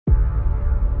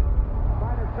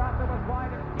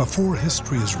Before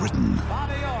history is written,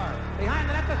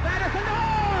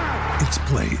 it's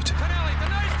played.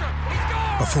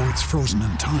 Before it's frozen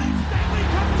in time,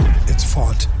 it's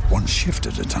fought one shift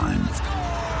at a time.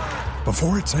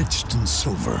 Before it's etched in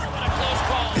silver,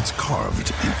 it's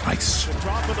carved in ice.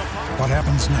 What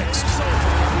happens next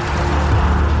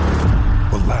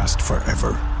will last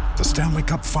forever. The Stanley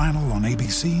Cup Final on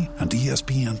ABC and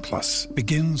ESPN Plus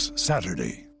begins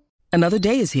Saturday. Another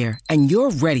day is here, and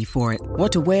you're ready for it.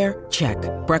 What to wear? Check.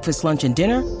 Breakfast, lunch, and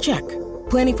dinner? Check.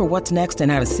 Planning for what's next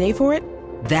and how to save for it?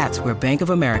 That's where Bank of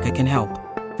America can help.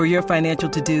 For your financial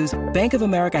to-dos, Bank of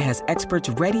America has experts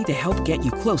ready to help get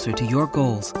you closer to your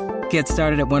goals. Get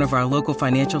started at one of our local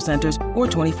financial centers or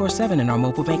 24/7 in our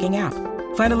mobile banking app.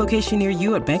 Find a location near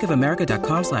you at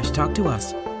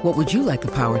bankofamerica.com/talktous. What would you like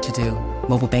the power to do?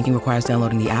 Mobile banking requires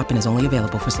downloading the app and is only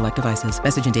available for select devices.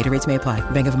 Message and data rates may apply.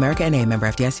 Bank of America N.A., member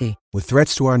FDIC. With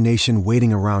threats to our nation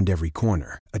waiting around every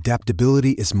corner,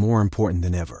 adaptability is more important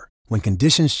than ever. When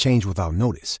conditions change without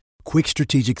notice, quick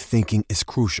strategic thinking is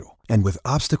crucial. And with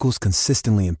obstacles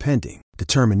consistently impending,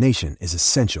 determination is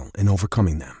essential in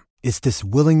overcoming them. It's this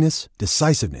willingness,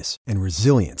 decisiveness, and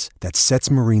resilience that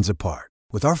sets Marines apart.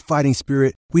 With our fighting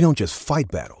spirit, we don't just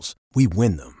fight battles, we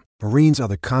win them. Marines are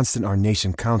the constant our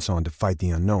nation counts on to fight the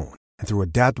unknown. And through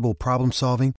adaptable problem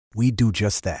solving, we do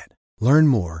just that. Learn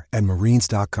more at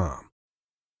marines.com.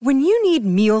 When you need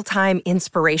mealtime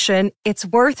inspiration, it's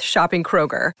worth shopping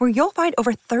Kroger, where you'll find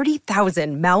over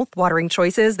 30,000 mouth-watering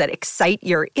choices that excite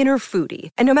your inner foodie.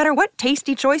 And no matter what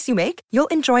tasty choice you make, you'll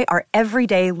enjoy our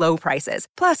everyday low prices,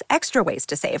 plus extra ways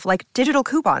to save, like digital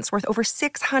coupons worth over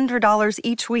 $600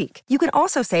 each week. You can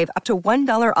also save up to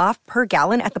 $1 off per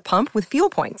gallon at the pump with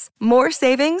fuel points. More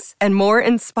savings and more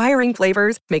inspiring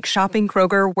flavors make shopping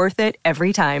Kroger worth it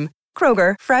every time.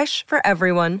 Kroger, fresh for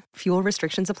everyone. Fuel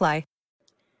restrictions apply.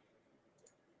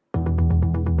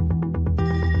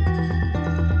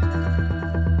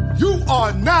 You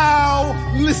are now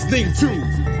listening to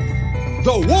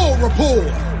the War Report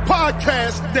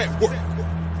Podcast Network.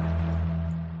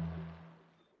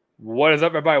 What is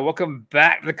up, everybody? Welcome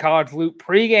back to the College Loop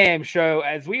pregame show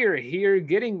as we are here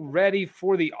getting ready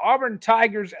for the Auburn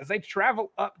Tigers as they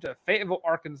travel up to Fayetteville,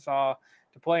 Arkansas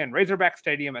to play in Razorback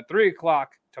Stadium at 3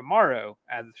 o'clock tomorrow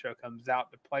as the show comes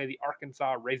out to play the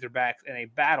Arkansas Razorbacks in a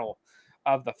battle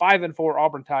of the 5-4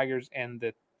 Auburn Tigers and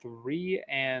the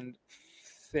 3-6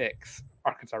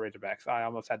 Arkansas Razorbacks. I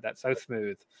almost had that so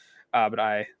smooth, but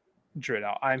I drew it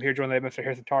out. I'm here joined by Mr.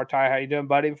 Harrison Tartai. How you doing,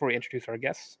 buddy? Before we introduce our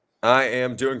guests. I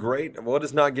am doing great. What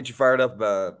does not get you fired up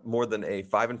more than a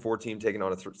 5-4 team taking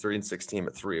on a 3-6 team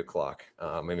at 3 o'clock?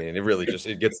 I mean, it really just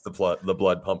it gets the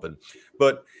blood pumping.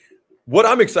 But what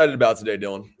I'm excited about today,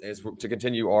 Dylan, is to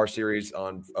continue our series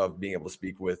of being able to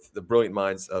speak with the brilliant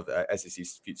minds of SEC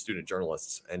student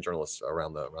journalists and journalists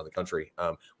around the country.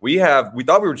 We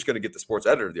thought we were just going to get the sports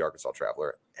editor of the Arkansas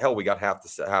Traveler. Hell, we got half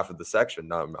of the section.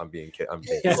 No, I'm being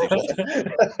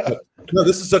No,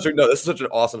 this is such an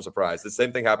awesome surprise. The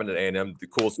same thing happened at A&M. The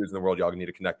coolest dudes in the world. Y'all need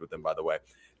to connect with them, by the way.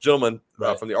 Gentlemen,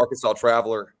 from the Arkansas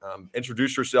Traveler,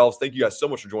 introduce yourselves. Thank you guys so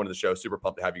much for joining the show. Super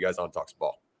pumped to have you guys on Talks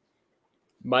Ball.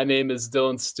 My name is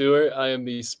Dylan Stewart. I am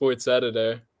the sports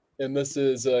editor. And this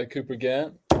is Cooper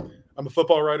Gant. I'm a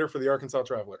football writer for the Arkansas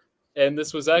Traveler. And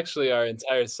this was actually our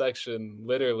entire section,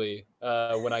 literally,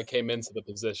 when I came into the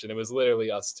position. It was literally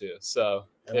us two. So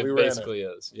it basically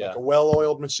is. Yeah. Like a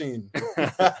well-oiled machine.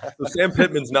 So Sam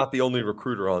Pittman's not the only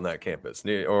recruiter on that campus,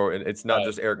 or it's not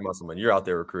just Eric Musselman. You're out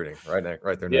there recruiting right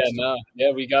there. Yeah,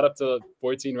 yeah, we got up to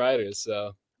 14 riders.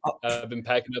 So I've been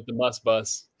packing up the must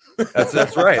bus.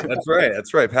 That's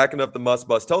right. Packing up the must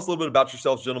bus. Tell us a little bit about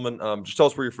yourselves, gentlemen. Just tell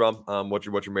us where you're from, what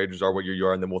your majors are, what year you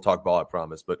are, and then we'll talk ball, I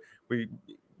promise. But we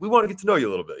want to get to know you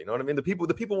a little bit. You know what I mean? The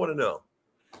people want to know.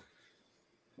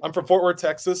 I'm from Fort Worth,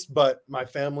 Texas, but my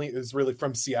family is really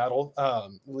from Seattle. At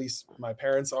least my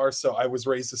parents are. So I was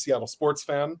raised a Seattle sports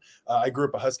fan. I grew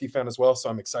up a Husky fan as well. So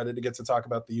I'm excited to get to talk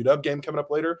about the UW game coming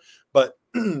up later. But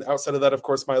outside of that, of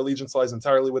course, my allegiance lies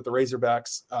entirely with the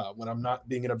Razorbacks when I'm not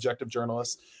being an objective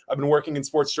journalist. I've been working in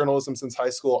sports journalism since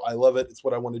high school. I love it. It's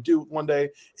what I want to do one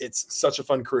day. It's such a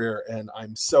fun career, and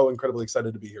I'm so incredibly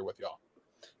excited to be here with y'all.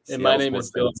 And my name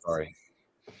is Dylan. Sorry.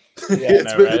 Yeah,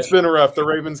 it's been rough. The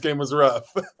Ravens game was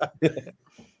rough.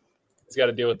 He's got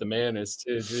to deal with the manners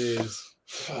too. Jeez.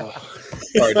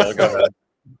 Sorry, Dylan, go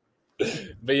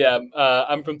ahead. But yeah,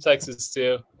 I'm from Texas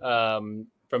too.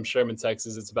 From Sherman,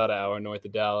 Texas. It's about an hour north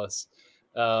of Dallas.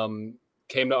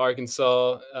 Came to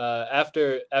Arkansas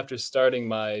after starting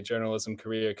my journalism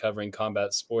career covering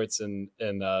combat sports in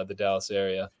the Dallas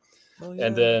area. Oh,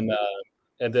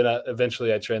 yeah. And then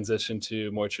eventually I transitioned to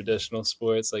more traditional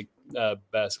sports like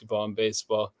basketball and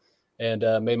baseball, and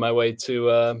made my way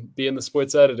to being the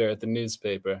sports editor at the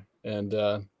newspaper, and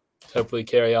hopefully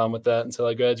carry on with that until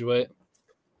I graduate.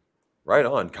 Right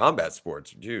on. Combat sports,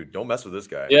 dude. Don't mess with this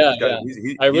guy. Yeah,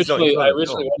 I originally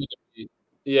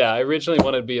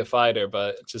wanted to be a fighter,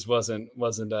 but it just wasn't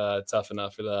tough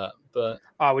enough for that. But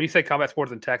when you say combat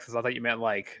sports in Texas, I thought you meant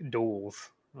like duels,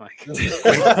 like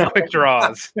quick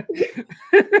draws.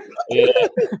 Yeah,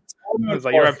 I was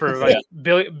like, you're up for like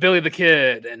Billy the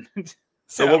Kid, and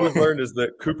so what we've learned is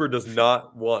that Cooper does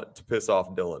not want to piss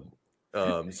off Dylan.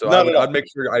 So I'd make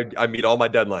sure I meet all my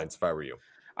deadlines if I were you.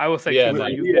 I will say, Yeah,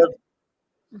 Cooper,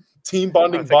 team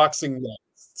bonding boxing match.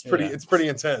 It's pretty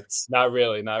intense. Not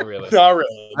really. Not really. I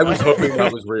was hoping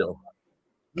that was real.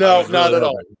 No, not at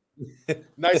all.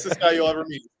 Nicest guy you'll ever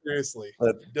meet. Seriously,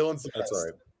 Dylan's the best. That's all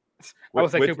right. I will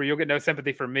say, Cooper, you'll get no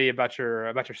sympathy from me about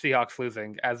your Seahawks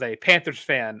losing. As a Panthers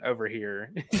fan over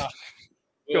here,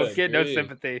 you'll get no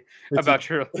sympathy about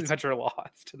your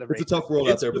loss to the Ravens. It's a tough world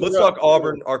out there. But let's talk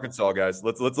Auburn, Arkansas, guys.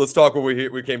 Let's talk what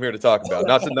we came here to talk about.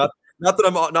 Not that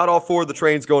I'm not all for the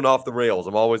trains going off the rails.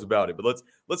 I'm always about it. But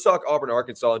let's talk Auburn,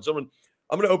 Arkansas. And gentlemen,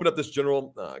 I'm going to open up this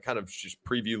general kind of just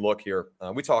preview look here.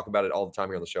 We talk about it all the time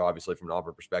here on the show, obviously from an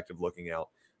Auburn perspective, looking out.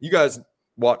 You guys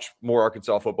watch more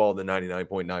Arkansas football than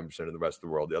 99.9% of the rest of the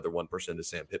world. The other 1% is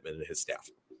Sam Pittman and his staff.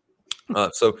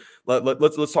 So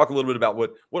let's talk a little bit about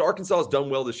what Arkansas has done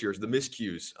well this year. Is the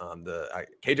miscues,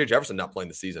 KJ Jefferson not playing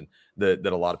the season that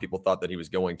a lot of people thought that he was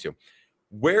going to.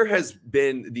 What has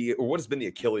been the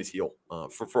Achilles heel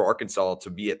for Arkansas to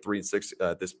be at 3-6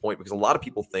 at this point? Because a lot of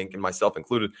people think, and myself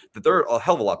included, that they're a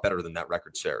hell of a lot better than that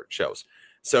record shows.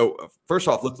 So first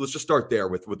off, let's just start there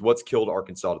with what's killed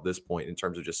Arkansas at this point in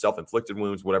terms of just self-inflicted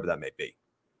wounds, whatever that may be.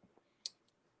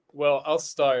 Well, I'll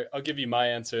start. I'll give you my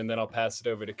answer, and then I'll pass it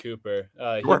over to Cooper.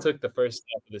 He took the first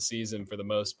half of the season for the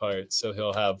most part, so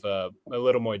he'll have a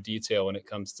little more detail when it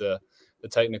comes to the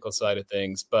technical side of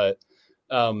things. But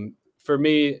for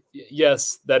me,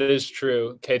 yes, that is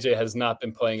true. KJ has not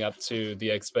been playing up to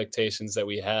the expectations that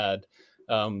we had.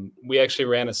 We actually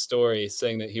ran a story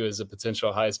saying that he was a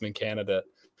potential Heisman candidate,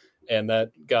 and that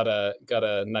got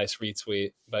a nice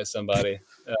retweet by somebody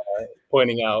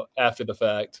pointing out after the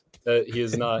fact that he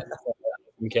is not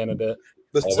a candidate.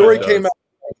 The story came out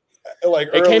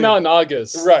it came out in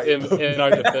August, right? In our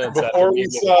defense, before we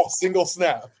saw a single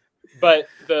snap. But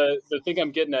the thing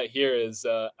I'm getting at here is,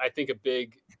 I think a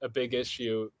big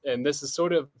issue, and this is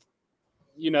sort of,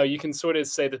 you can sort of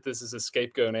say that this is a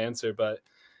scapegoat answer, but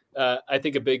I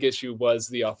think a big issue was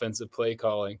the offensive play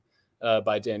calling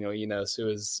by Daniel Enos, who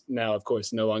is now, of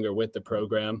course, no longer with the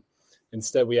program.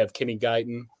 Instead, we have Kenny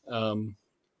Guyton,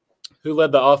 who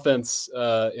led the offense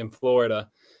in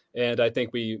Florida, and I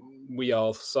think we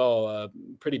all saw a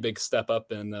pretty big step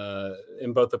up in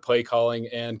both the play calling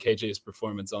and KJ's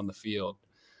performance on the field.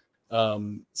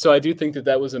 So I do think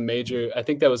that was a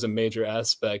major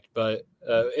aspect, but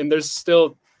and there's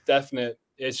still definite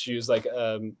issues, like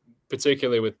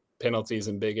particularly with penalties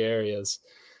in big areas.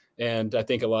 And I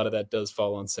think a lot of that does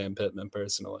fall on Sam Pittman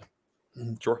personally.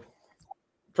 Sure.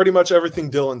 Pretty much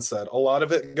everything Dylan said. A lot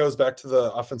of it goes back to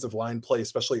the offensive line play,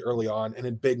 especially early on and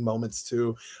in big moments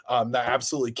too. That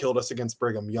absolutely killed us against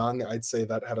Brigham Young. I'd say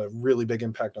that had a really big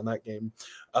impact on that game.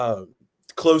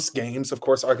 Close games, of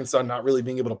course, Arkansas not really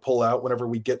being able to pull out whenever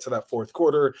we get to that fourth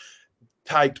quarter.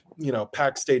 Tight,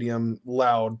 packed stadium,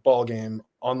 loud ball game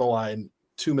on the line,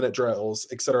 2-minute drills,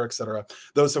 et cetera, et cetera.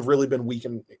 Those have really been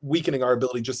weakening our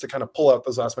ability just to kind of pull out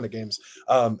those last minute games.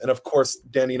 And of course,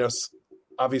 Dan Enos,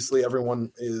 obviously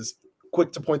everyone is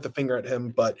quick to point the finger at him,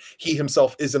 but he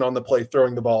himself isn't on the play,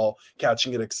 throwing the ball,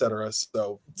 catching it, et cetera.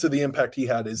 So to the impact he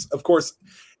had is, of course,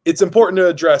 it's important to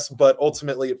address, but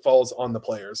ultimately it falls on the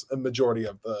players, a majority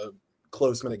of the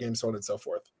close minute games, so on and so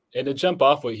forth. And to jump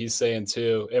off what he's saying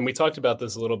too, and we talked about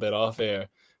this a little bit off air,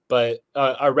 but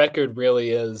our record really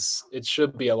it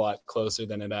should be a lot closer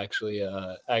than it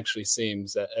actually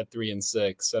seems at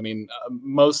 3-6. I mean,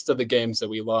 most of the games that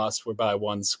we lost were by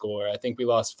one score. I think we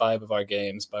lost 5 of our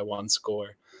games by one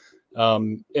score.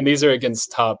 And these are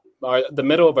against the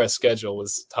middle of our schedule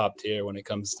was top tier when it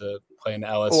comes to playing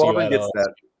LSU. Auburn gets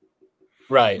that.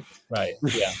 Right.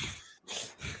 Yeah.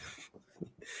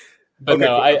 But okay,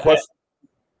 no,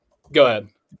 go ahead.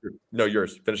 No,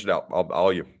 yours. Finish it out.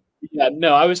 I'll you. Yeah,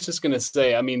 no, I was just going to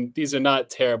say, I mean, these are not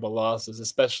terrible losses,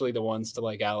 especially the ones to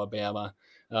like Alabama,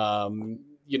 losses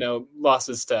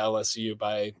to LSU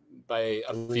by a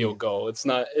field goal. It's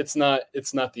not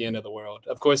the end of the world.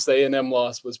 Of course, the A&M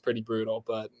loss was pretty brutal,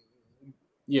 but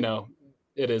it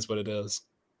is what it is.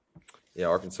 Yeah,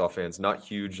 Arkansas fans not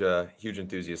huge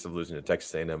enthusiasts of losing to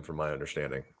Texas A&M, from my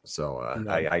understanding. So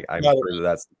I'm sure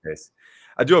that's the case.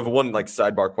 I do have one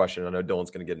sidebar question. I know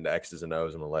Dylan's going to get into X's and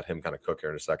O's, and I'll let him kind of cook here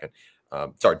in a second.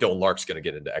 Sorry, Dylan Lark's going to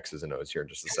get into X's and O's here in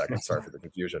just a second. Sorry for the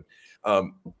confusion.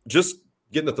 Just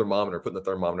getting the thermometer, putting the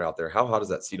thermometer out there. How hot is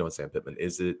that seat on Sam Pittman?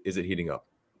 Is it heating up?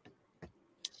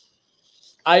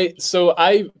 I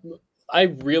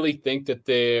really think that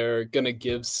they're going to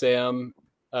give Sam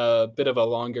a bit of a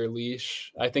longer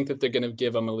leash. I think that they're going to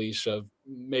give him a leash of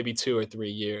maybe 2 or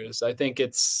 3 years. I think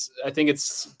it's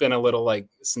been a little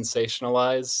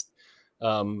sensationalized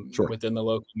within the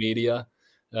local media,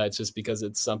 just because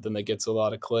it's something that gets a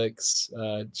lot of clicks,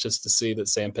 just to see that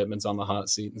Sam Pittman's on the hot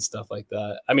seat and stuff like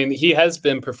that. I mean, he has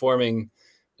been performing,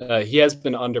 he has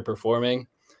been underperforming.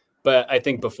 But I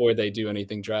think before they do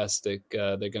anything drastic,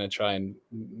 they're going to try and,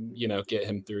 get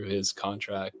him through his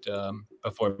contract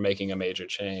before making a major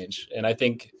change. And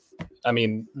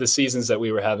the seasons that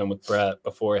we were having with Brett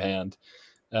beforehand,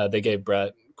 they gave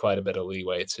Brett quite a bit of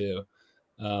leeway too,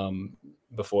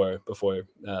 before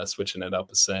switching it up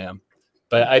with Sam.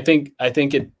 But I think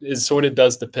it sort of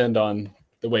does depend on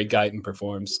the way Guyton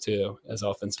performs too as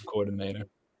offensive coordinator.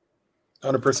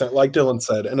 100%, like Dylan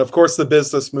said. And of course, the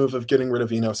business move of getting rid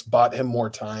of Enos bought him more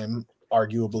time,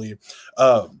 arguably.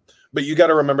 But you got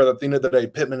to remember that at the end of the day,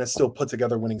 Pittman has still put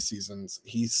together winning seasons.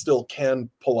 He still can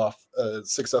pull off a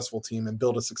successful team and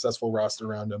build a successful roster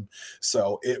around him.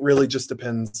 So it really just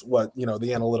depends what,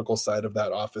 the analytical side of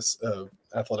that office of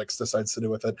athletics decides to do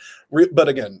with it. But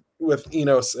again, with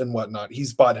Enos and whatnot,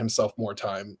 he's bought himself more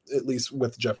time, at least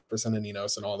with Jefferson and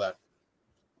Enos and all that.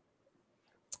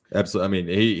 Absolutely. I mean,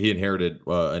 he inherited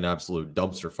an absolute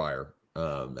dumpster fire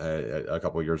a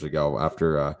couple of years ago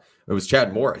after it was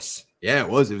Chad Morris. Yeah, it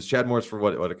was Chad Morris for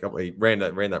what a couple. He ran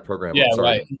that program. Yeah,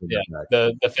 right. Yeah,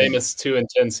 the famous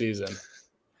 2-10 season.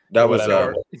 That was.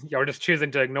 We're just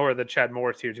choosing to ignore the Chad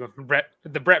Morris here. From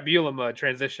the Brett Bielema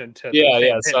transition to.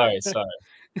 Sorry.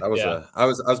 That was I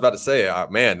was about to say,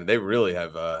 man, they really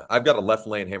have. I've got a Left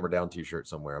Lane Hammer Down T-shirt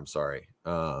somewhere. I'm sorry,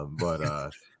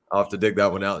 but. I'll have to dig that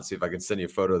one out and see if I can send you a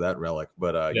photo of that relic.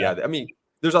 But I mean,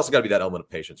 there's also got to be that element of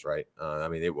patience, right? I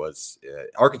mean, it was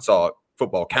Arkansas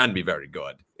football can be very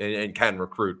good and can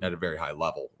recruit at a very high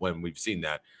level when we've seen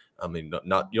that. I mean, you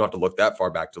don't have to look that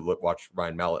far back to watch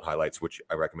Ryan Mallett highlights, which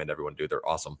I recommend everyone do. They're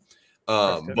awesome.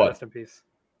 Rest in peace.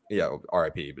 Yeah,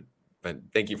 RIP. But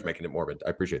thank you for making it morbid. I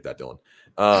appreciate that, Dylan.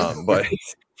 But.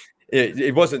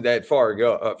 It wasn't that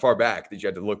far back that you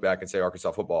had to look back and say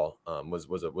Arkansas football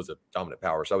was a dominant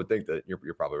power. So I would think that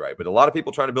you're probably right. But a lot of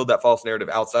people trying to build that false narrative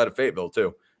outside of Fayetteville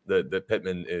too. That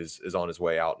Pittman is on his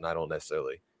way out, and I don't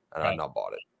necessarily, I've not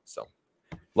bought it. So,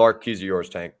 Lark, keys are yours,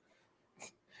 Tank.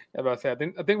 Yeah, about to say,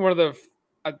 I think one of the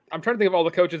I'm trying to think of all the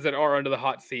coaches that are under the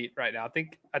hot seat right now. I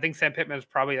think Sam Pittman is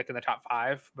probably in the top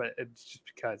 5, but it's just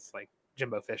because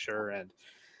Jimbo Fisher and.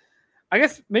 I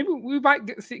guess maybe we might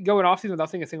go in offseason without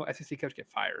seeing a single SEC coach get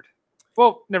fired.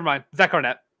 Well, never mind. Zach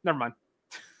Arnett. Never mind.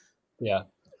 Yeah.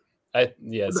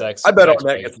 Zach. I bet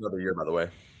Arnett gets another year, by the way.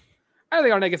 I don't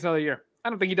think Arnett gets another year. I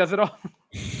don't think he does it all.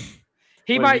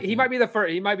 He might be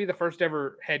the first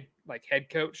ever head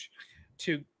coach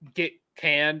to get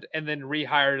canned and then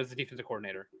rehired as the defensive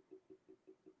coordinator.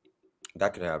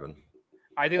 That could happen.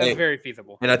 I think that's very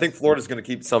feasible. And I think Florida's going to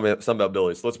keep some about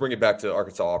Billy. So let's bring it back to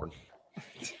Arkansas Auburn.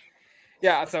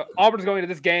 Yeah, so Auburn's going to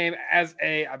this game as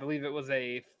I believe it was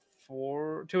a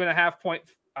 2.5 point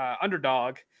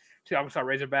underdog to Arkansas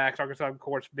Razorbacks. Arkansas, of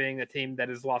course, being a team that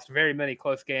has lost very many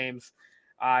close games.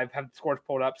 I've had the scores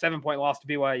pulled up: 7-point loss to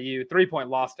BYU, 3-point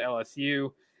loss to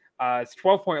LSU, it's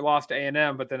 12-point loss to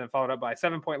A&M, but then it followed up by a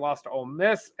 7-point loss to Ole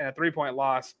Miss and a 3-point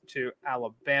loss to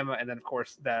Alabama, and then of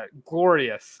course that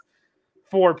glorious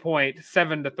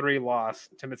 4.7-3 loss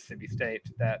to Mississippi State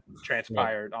that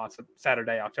transpired on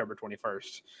Saturday, October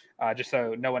 21st. Just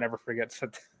so no one ever forgets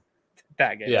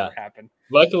that game ever happened.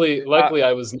 Luckily,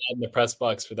 I was not in the press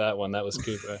box for that one. That was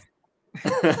Cooper.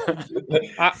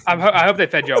 I hope they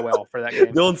fed Joe well for that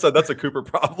game. Dylan said that's a Cooper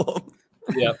problem.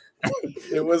 Yep.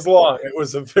 It was long. It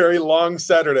was a very long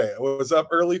Saturday. I was up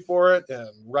early for it and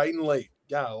right and late.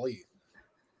 Golly.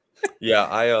 Yeah,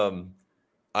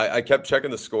 I kept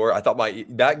checking the score. I thought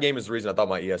that game is the reason I thought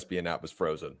my ESPN app was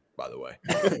frozen, by the way.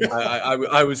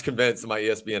 I was convinced my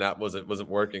ESPN app wasn't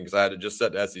working because I had to just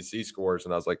set the SEC scores,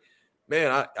 and I was like,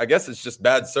 man, I guess it's just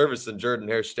bad service in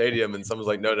Jordan-Hare Stadium. And someone's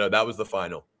like, no, that was the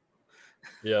final.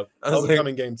 Yep.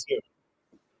 Homecoming game too.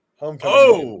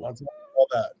 Homecoming game. All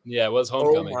that. Yeah, it was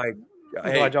homecoming. Oh my God.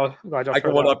 Hey, glad y'all I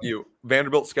can one up you.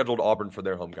 Vanderbilt scheduled Auburn for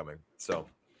their homecoming. So,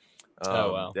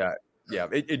 wow. Yeah,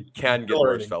 it can get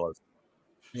worse, fellas.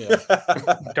 Yeah.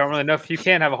 Don't really know if you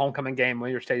can have a homecoming game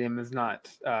when your stadium is not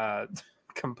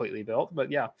completely built, but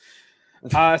yeah.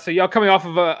 So y'all coming off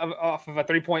of a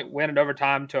 3-point win in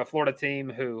overtime to a Florida team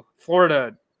who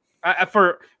Florida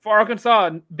for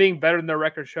Arkansas being better than their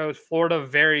record shows, Florida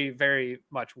very, very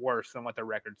much worse than what their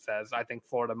record says. I think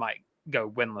Florida might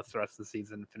go winless the rest of the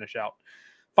season, finish out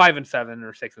 5-7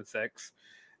 or 6-6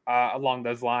 along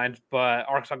those lines. But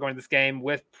Arkansas going to this game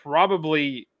with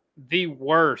probably the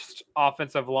worst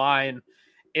offensive line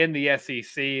in the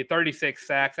SEC, 36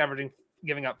 sacks,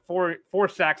 giving up four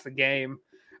sacks a game.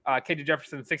 KJ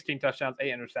Jefferson, 16 touchdowns,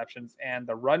 8 interceptions, and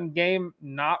the run game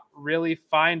not really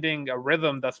finding a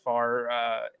rhythm thus far.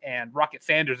 And Rocket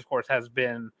Sanders, of course, has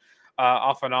been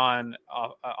off and on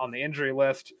the injury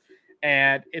list.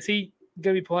 And is he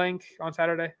going to be playing on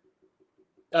Saturday?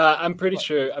 I'm pretty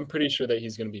sure that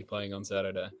he's going to be playing on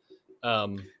Saturday.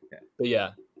 But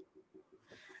yeah.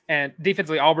 And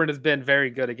defensively, Auburn has been very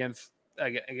good against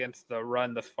the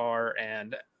run thus far.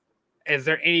 And is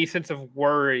there any sense of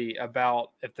worry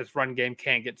about if this run game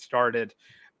can't get started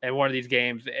in one of these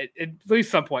games at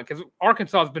least some point? Because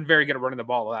Arkansas has been very good at running the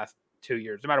ball the last 2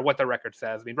 years, no matter what the record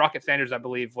says. I mean, Rocket Sanders, I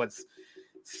believe, was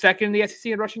second in the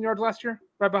SEC in rushing yards last year,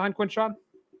 right behind Quinshawn.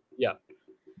 Yeah.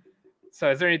 So,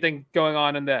 is there anything going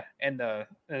on in the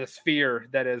sphere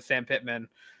that is Sam Pittman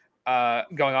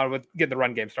going on with getting the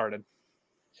run game started?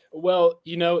 Well,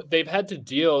 they've had to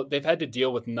deal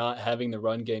with not having the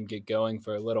run game get going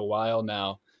for a little while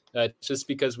now, just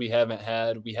because we haven't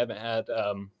had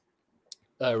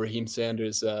Raheem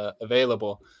Sanders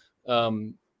available,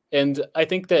 and I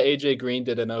think that AJ Green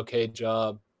did an okay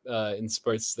job in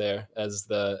spurts there as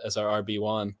our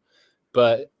RB1,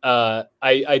 but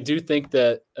I do think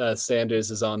that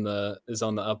Sanders is on the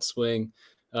upswing.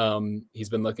 He's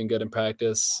been looking good in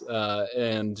practice,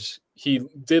 and he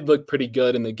did look pretty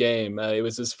good in the game. It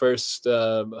was his first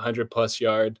 100+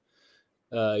 yard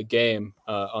game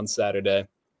on Saturday.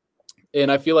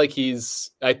 And I feel like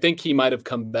I think he might have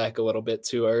come back a little bit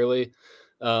too early.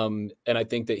 And I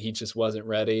think that he just wasn't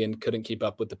ready and couldn't keep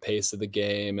up with the pace of the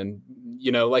game. And,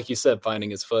 like you said,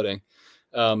 finding his footing.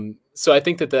 So I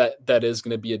think that is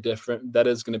going to be a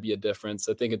difference.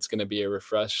 I think it's going to be a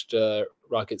refreshed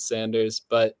Rocket Sanders,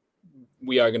 but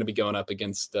we are going to be going up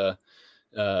against a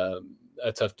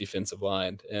tough defensive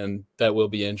line, and that will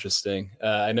be interesting.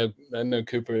 I know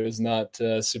Cooper is not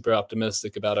super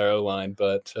optimistic about our O-line,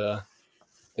 but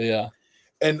yeah.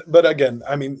 But again,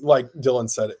 I mean, like Dylan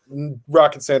said,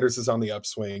 Rocket Sanders is on the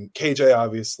upswing. KJ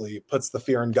obviously puts the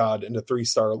fear in God into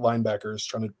 3-star linebackers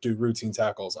trying to do routine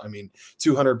tackles. I mean,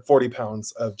 240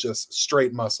 pounds of just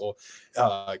straight muscle.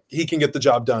 He can get the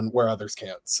job done where others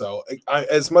can't. So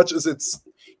as much as it's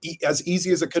as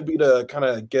easy as it could be to kind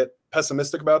of get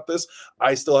pessimistic about this,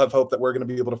 I still have hope that we're going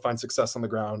to be able to find success on the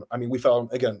ground. I mean, we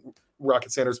found, again,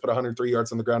 Rocket Sanders put 103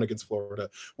 yards on the ground against Florida.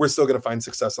 We're still going to find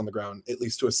success on the ground, at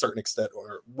least to a certain extent,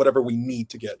 or whatever we need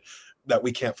to get that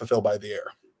we can't fulfill by the air.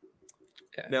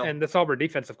 No. And this Auburn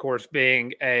defense, of course,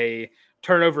 being a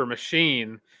turnover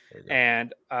machine,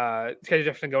 and KJ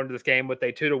Jefferson going into this game with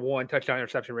a 2-to-1 touchdown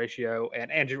interception ratio,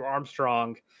 and Andrew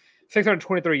Armstrong,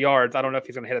 623 yards. I don't know if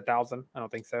he's going to hit 1,000. I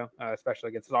don't think so, especially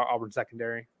against Auburn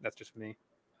secondary. That's just me.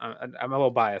 I'm a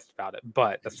little biased about it,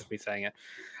 but that's just me saying it.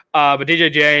 But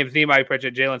DJ James, Nehemiah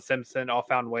Pritchett, Jalen Simpson all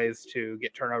found ways to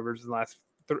get turnovers in the last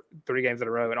 3 games in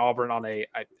a row, and Auburn on a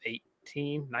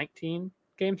 19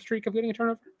 game streak of getting a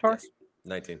turnover. Yes,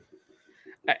 19.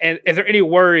 And is there any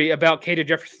worry about KJ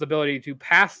Jefferson's ability to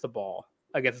pass the ball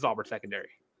against his Auburn secondary?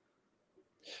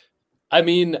 I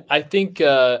mean, I think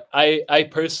I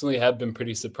personally have been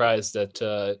pretty surprised at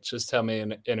just how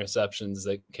many interceptions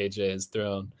that KJ has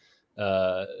thrown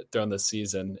this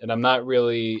season, and I'm not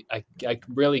really. I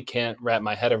really can't wrap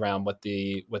my head around what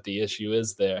the issue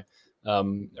is there.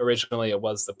 Originally, it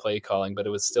was the play calling, but it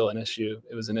was still an issue.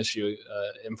 It was an issue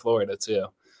in Florida too.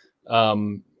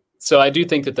 So I do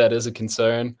think that is a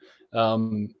concern,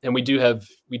 and we do have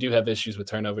issues with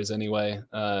turnovers anyway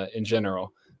in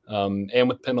general. And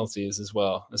with penalties as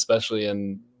well, especially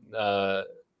in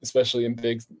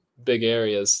big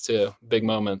areas too, big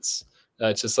moments,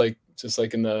 just like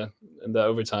in the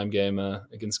overtime game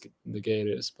against the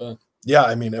Gators. But yeah,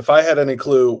 I mean, if I had any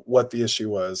clue what the issue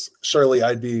was, surely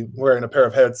I'd be wearing a pair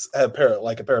of headset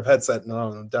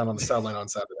down on the sideline on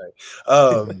Saturday.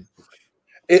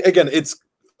 It's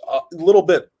a little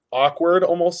bit awkward,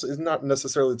 almost is not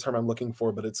necessarily the term I'm looking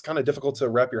for, but it's kind of difficult to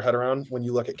wrap your head around when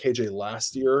you look at KJ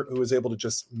last year, who was able to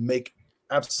just make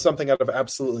something out of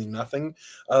absolutely nothing.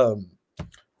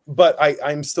 But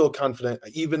I'm still confident,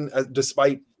 even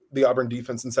despite the Auburn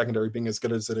defense and secondary being as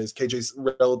good as it is, KJ's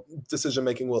decision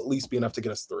making will at least be enough to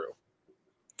get us through.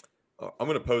 I'm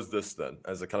going to pose this then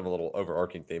as a kind of a little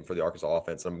overarching theme for the Arkansas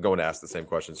offense. I'm going to ask the same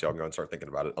question, so y'all can go and start thinking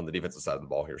about it on the defensive side of the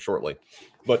ball here shortly.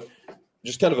 But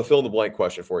just kind of a fill-in-the-blank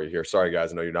question for you here. Sorry,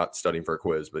 guys, I know you're not studying for a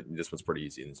quiz, but this one's pretty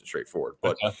easy and straightforward.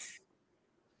 But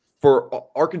for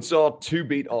Arkansas to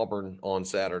beat Auburn on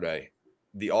Saturday,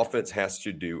 the offense has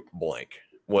to do blank.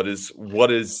 What is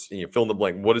fill in the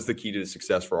blank? What is the key to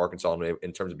success for Arkansas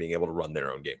in terms of being able to run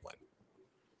their own game plan?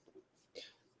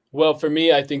 Well, for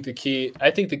me, I think the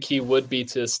key would be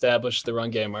to establish the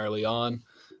run game early on.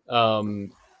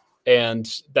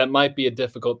 And that might be a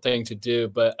difficult thing to do,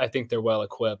 but I think they're well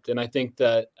equipped. And I think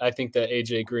that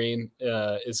AJ Green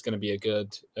is going to be a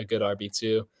good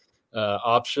RB2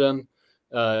 option,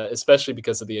 especially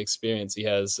because of the experience he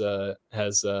has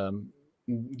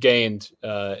gained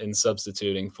in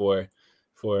substituting for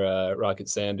Rocket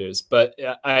Sanders. But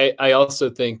I also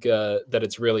think that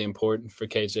it's really important for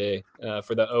KJ,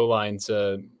 for the O-line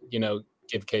to,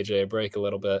 give KJ a break a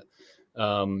little bit.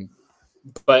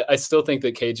 But I still think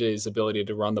that KJ's ability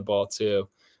to run the ball too,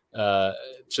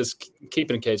 just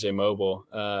keeping KJ mobile.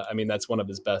 That's one of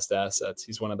his best assets.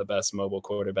 He's one of the best mobile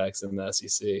quarterbacks in the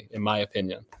SEC, in my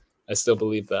opinion. I still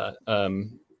believe that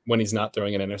when he's not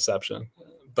throwing an interception.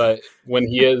 But when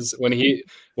he is on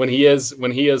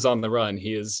the run,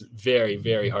 he is very,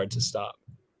 very hard to stop.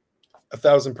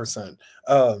 1,000%.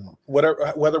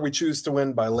 Whether we choose to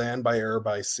win by land, by air, or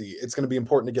by sea, it's going to be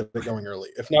important to get it going early.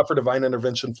 If not for divine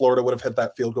intervention, Florida would have hit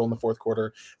that field goal in the fourth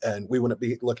quarter, and we wouldn't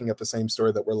be looking at the same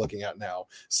story that we're looking at now.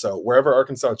 So wherever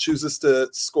Arkansas chooses to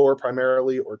score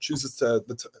primarily or chooses to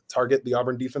target the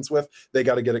Auburn defense with, they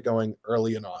got to get it going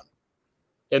early and on.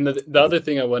 And the other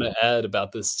thing I want to add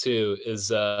about this too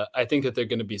is I think that they're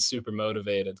going to be super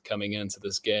motivated coming into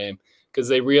this game because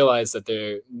they realize that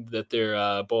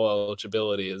their bowl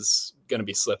eligibility is going to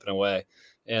be slipping away.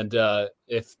 And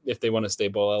if they want to stay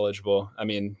bowl eligible,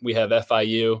 we have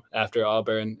FIU after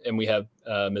Auburn, and we have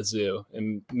Mizzou.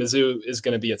 And Mizzou is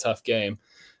going to be a tough game,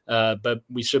 but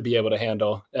we should be able to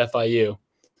handle FIU.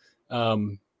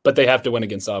 But they have to win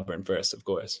against Auburn first, of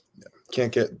course. Yeah.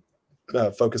 Can't get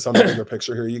focus on the bigger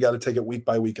picture here. You got to take it week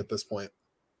by week at this point.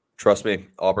 Trust me,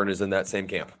 Auburn is in that same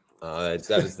camp. That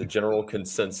is the general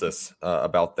consensus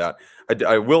about that.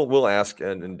 I will ask,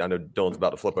 and I know Dylan's about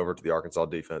to flip over to the Arkansas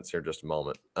defense here in just a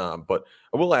moment. But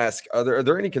I will ask: Are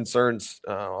there any concerns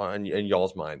in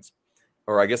y'all's minds,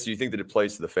 or I guess do you think that it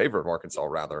plays to the favor of Arkansas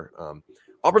rather?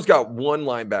 Auburn's got one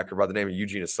linebacker by the name of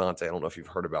Eugene Asante. I don't know if you've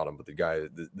heard about him, but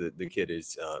the kid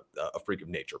is a freak of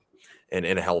nature and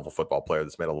a hell of a football player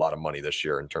that's made a lot of money this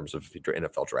year in terms of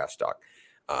NFL draft stock.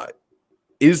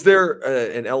 Is there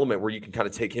an element where you can kind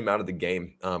of take him out of the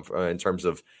game in terms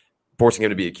of forcing him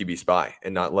to be a QB spy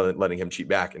and not letting him cheat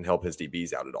back and help his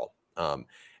DBs out at all?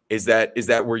 Is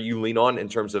that where you lean on in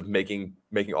terms of making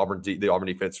the Auburn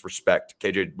defense respect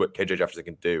what KJ Jefferson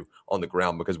can do on the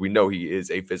ground, because we know he is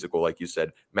a physical, like you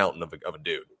said, mountain of a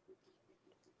dude.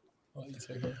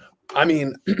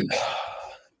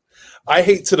 I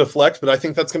hate to deflect, but I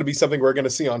think that's going to be something we're going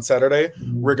to see on Saturday,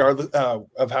 regardless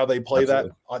of how they play. Absolutely.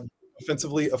 That on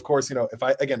offensively. Of course,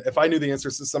 if I knew the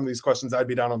answers to some of these questions, I'd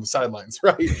be down on the sidelines,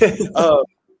 right?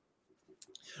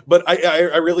 But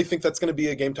I really think that's going to be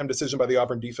a game time decision by the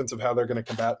Auburn defense of how they're going to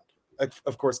combat,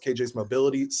 of course, KJ's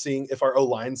mobility, seeing if our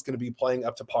O-line is going to be playing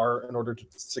up to par in order to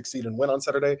succeed and win on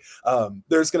Saturday.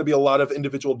 There's going to be a lot of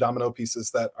individual domino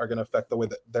pieces that are going to affect the way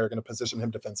that they're going to position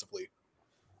him defensively.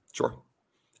 Sure.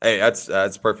 Hey, that's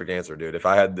a perfect answer, dude. If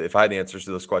I had the answers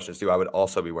to those questions too, I would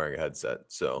also be wearing a headset.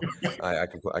 So I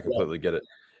completely get it.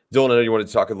 Dylan, I know you wanted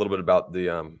to talk a little bit about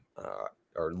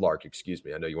or Lark, excuse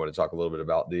me. I know you want to talk a little bit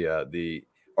about the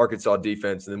Arkansas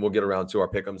defense, and then we'll get around to our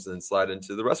pick'ems and then slide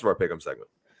into the rest of our pick'em segment.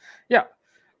 Yeah.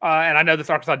 And I know this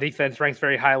Arkansas defense ranks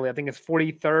very highly. I think it's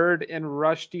 43rd in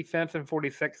rush defense and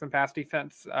 46th in pass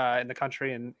defense in the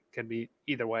country, and could be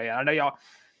either way. And I know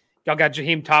y'all got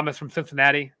Jaheim Thomas from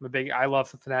Cincinnati. I love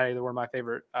Cincinnati. They were my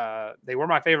favorite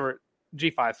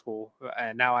G5 school,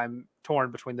 and now I'm torn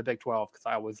between the Big 12 because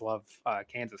I always love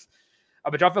Kansas.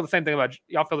 But y'all feel the same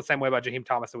way about Jaheim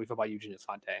Thomas that we feel about Eugene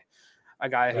Asante, a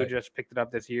guy who just picked it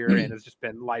up this year and has just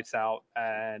been lights out.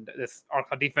 And this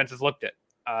Arkansas defense has looked it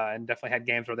and definitely had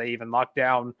games where they even locked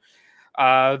down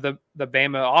the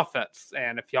Bama offense.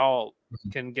 And if y'all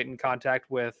can get in contact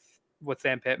with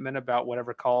Sam Pittman about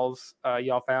whatever calls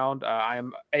y'all found, I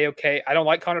am A-okay. I don't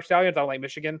like Connor Stallions. I don't like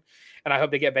Michigan, and I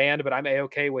hope they get banned, but I'm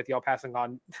A-okay with y'all passing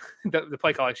on the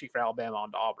play calling sheet for Alabama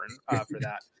onto Auburn for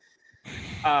that.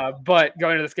 But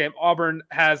going into this game, Auburn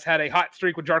has had a hot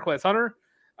streak with Jarquez Hunter,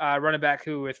 running back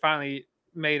who has finally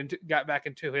got back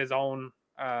into his own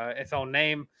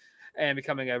name and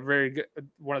becoming a very good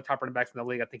one of the top running backs in the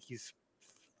league. I think he's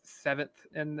 7th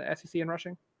in the SEC in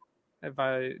rushing. If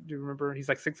I do remember, he's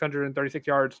like 636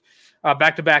 yards,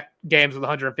 back-to-back games with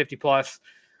 150 plus.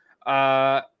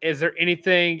 Is there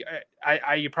anything?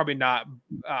 You probably not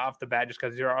off the bat just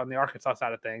because you're on the Arkansas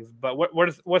side of things. But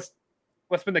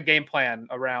what's been the game plan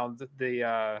around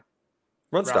the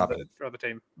Run stopping for the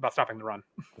team about stopping the run?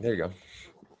 There you go.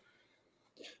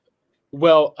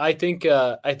 Well, I think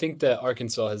that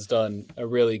Arkansas has done a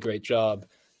really great job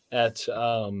at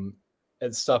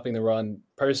stopping the run.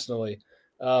 Personally,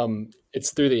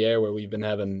 it's through the air where we've been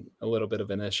having a little bit of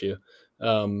an issue.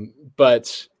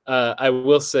 But I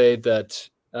will say that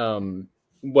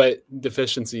what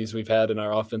deficiencies we've had in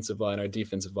our offensive line, our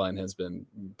defensive line has been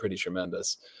pretty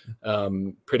tremendous,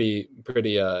 pretty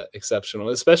exceptional,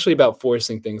 especially about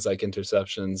forcing things like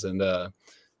interceptions. And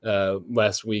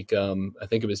last week, I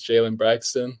think it was Jalen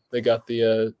Braxton. They got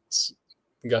the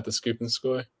scoop and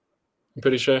score. I'm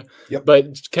pretty sure. Yep.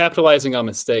 But capitalizing on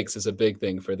mistakes is a big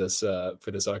thing for this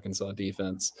Arkansas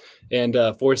defense, and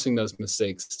forcing those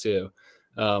mistakes too.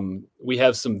 We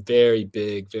have some very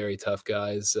big, very tough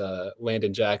guys.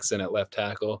 Landon Jackson at left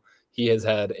tackle. He has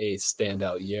had a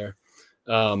standout year.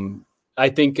 I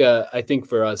think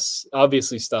for us,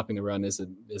 obviously stopping the run is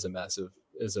a massive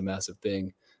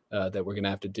thing that we're going to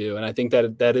have to do. And I think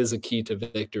that is a key to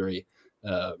victory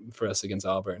for us against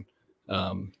Auburn.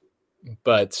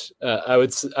 But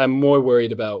I'm more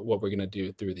worried about what we're going to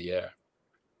do through the air.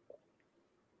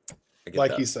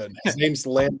 Like he said, his name's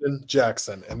Landon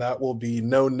Jackson, and that will be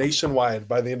known nationwide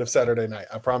by the end of Saturday night.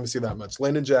 I promise you that much.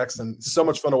 Landon Jackson, so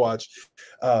much fun to watch.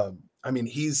 I mean,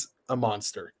 he's a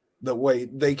monster. The way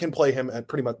they can play him at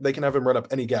pretty much, they can have him run up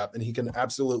any gap, and he can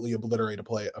absolutely obliterate a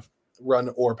play, a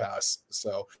run or pass.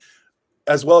 So,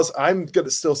 as well as I'm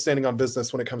still standing on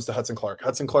business when it comes to Hudson Clark.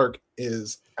 Hudson Clark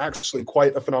is actually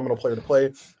quite a phenomenal player to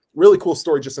play. Really cool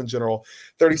story just in general.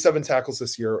 37 tackles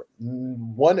this year,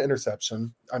 1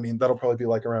 interception. I mean, that'll probably be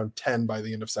like around 10 by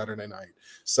the end of Saturday night.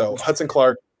 So Hudson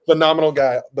Clark, phenomenal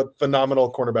guy, but phenomenal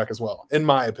cornerback as well, in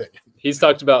my opinion. He's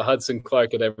talked about Hudson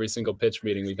Clark at every single pitch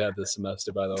meeting we've had this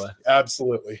semester, by the way.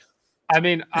 Absolutely. I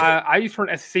mean, I used for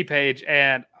an SEC page,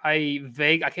 and I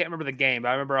can't remember the game, but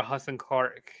I remember a Hudson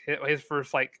Clark, his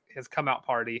first, his come out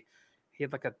party. He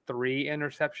had a 3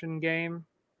 interception game.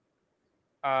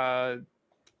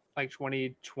 Like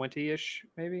 2020-ish,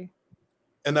 maybe.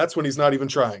 And that's when he's not even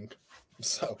trying.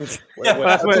 So that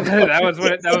was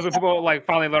when people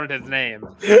finally learned his name.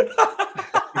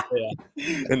 Yeah.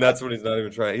 And that's when he's not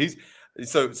even trying.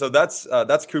 So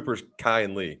that's Cooper's Kai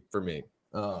and Lee for me.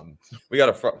 We got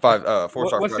a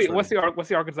 4-star. What's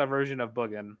the Arkansas version of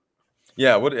Boogin?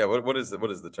 Yeah. What is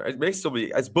the term? It may still be.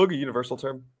 Is Boog a universal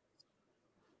term?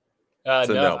 No,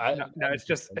 it's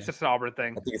just an Auburn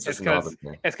thing. I think it's just an Auburn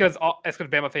thing. It's because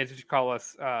Bama fans used to call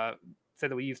us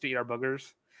said that we used to eat our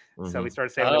boogers, so we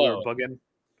started saying that we were booging.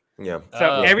 Yeah.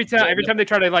 So every time they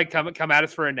try to come at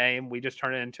us for a name, we just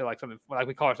turn it into something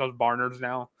we call ourselves Barnards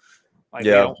now.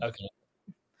 Okay.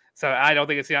 So I don't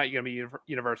think it's not going to be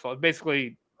universal. It's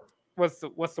basically what's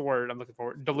the word I'm looking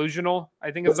for? Delusional, I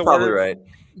think is the word. Probably right.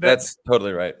 That's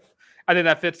totally right. I think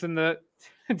that fits in the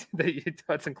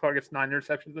Hudson Clark gets 9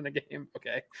 interceptions in a game.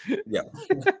 Okay. Yeah.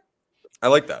 I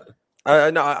like that.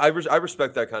 I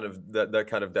respect that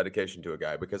kind of dedication to a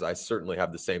guy, because I certainly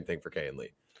have the same thing for Kay and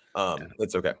Lee.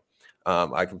 It's okay.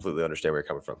 I completely understand where you're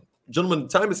coming from. Gentlemen,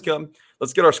 time has come.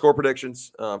 Let's get our score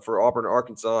predictions for Auburn and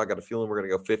Arkansas. I got a feeling we're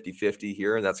going to go 50-50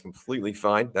 here, and that's completely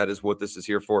fine. That is what this is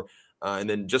here for. And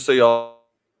then just so y'all...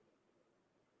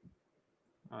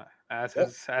 As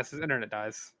his internet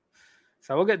dies.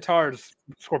 So we'll get Tar's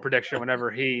score prediction whenever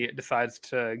he decides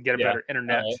to get a better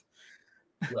internet.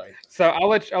 Right. So I'll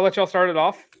let y'all start it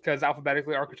off, because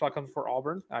alphabetically Arkansas comes before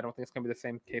Auburn. I don't think it's going to be the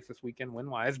same case this weekend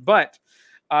win-wise. But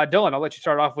Dylan, I'll let you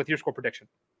start off with your score prediction.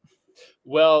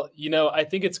 Well, I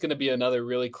think it's going to be another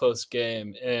really close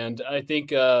game, and I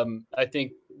think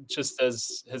just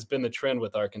as has been the trend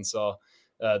with Arkansas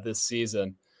this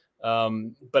season.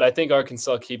 But I think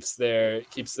Arkansas keeps their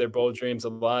bowl dreams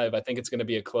alive. I think it's going to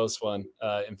be a close one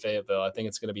in Fayetteville. I think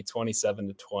it's going to be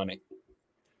 27-20.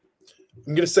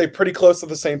 I'm going to say pretty close to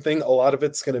the same thing. A lot of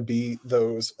it's going to be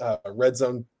those red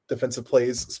zone defensive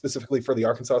plays, specifically for the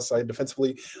Arkansas side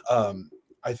defensively.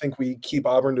 I think we keep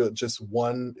Auburn to just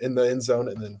 1 in the end zone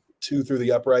and then 2 through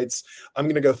the uprights. I'm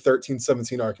going to go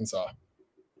 13-17 Arkansas.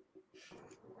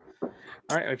 All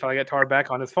right, we probably get Tar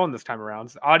back on his phone this time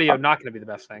around. Audio not going to be the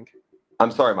best thing. I'm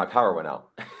sorry, my power went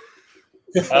out.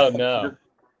 Oh, no.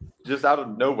 Just out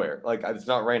of nowhere. It's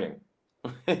not raining.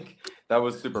 That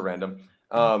was super random.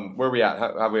 Where are we at?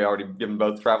 Have we already given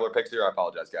both traveler picks here? I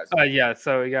apologize, guys. Yeah,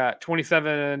 so we got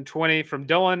 27-20 from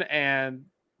Dylan and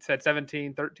said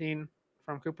 17-13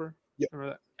 from Cooper. Yep.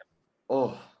 Remember that?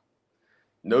 Oh,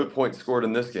 no points scored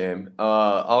in this game.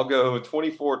 I'll go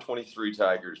 24-23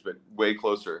 Tigers, but way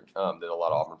closer than a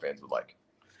lot of Auburn fans would like.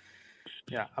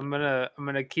 Yeah, I'm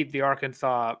gonna keep the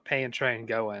Arkansas pay and train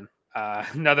going.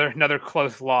 Another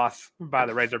close loss by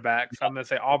the Razorbacks. I'm gonna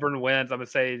say Auburn wins. I'm gonna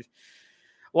say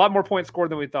a lot more points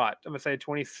scored than we thought. I'm gonna say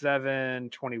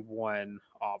 27-21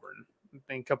 Auburn. I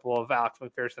think a couple of Alex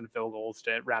McPherson field goals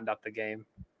to round out the game.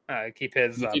 Keep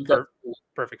his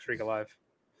perfect streak alive.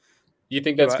 You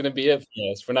think that's going to be it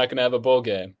for us? We're not going to have a bowl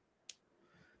game.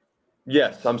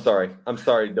 Yes, I'm sorry,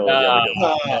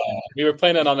 Dylan. We were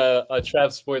planning on a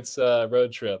Trav Sports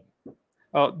road trip.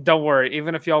 Oh, don't worry.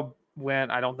 Even if y'all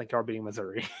win, I don't think y'all are beating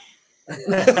Missouri.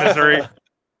 Missouri.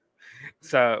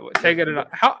 So take it.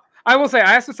 I will say,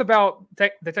 I asked this about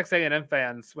the Texas A&M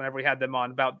fans whenever we had them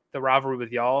on about the rivalry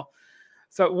with y'all.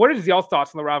 So what is y'all's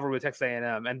thoughts on the rivalry with Texas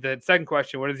A&M? And the second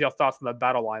question, what is y'all's thoughts on the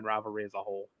Battle Line rivalry as a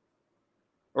whole?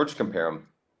 Or just compare them.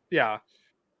 Yeah.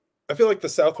 I feel like the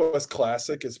Southwest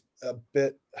Classic is a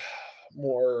bit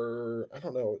more, I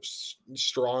don't know,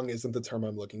 strong isn't the term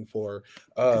I'm looking for.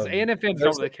 Because A&M fans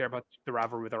don't really care about the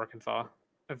rivalry with Arkansas.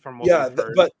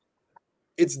 But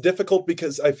it's difficult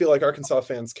because I feel like Arkansas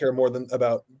fans care more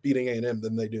about beating A&M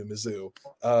than they do Mizzou.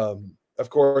 Of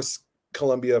course,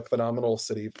 Columbia, phenomenal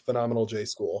city, phenomenal J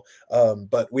school.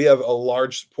 But we have a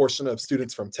large portion of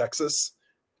students from Texas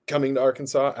coming to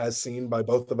Arkansas, as seen by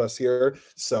both of us here.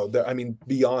 So,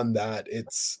 beyond that,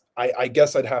 I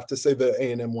guess I'd have to say the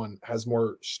A&M one has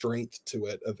more strength to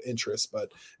it of interest,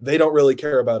 but they don't really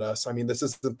care about us. I mean, this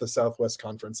isn't the Southwest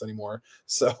Conference anymore.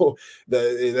 So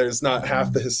there's not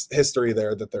half the history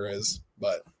there that there is,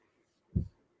 but.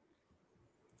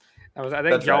 I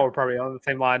think y'all were probably on the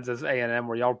same lines as A&M,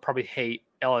 where y'all probably hate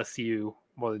LSU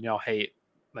more than y'all hate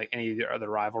like any of the other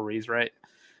rivalries, right?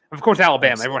 Of course,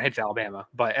 Alabama. Absolutely. Everyone hates Alabama,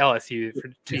 but LSU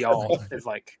to y'all is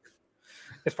like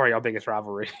it's probably y'all biggest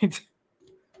rivalry.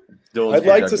 I'd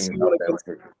like to see what against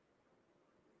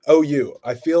OU.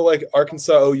 I feel like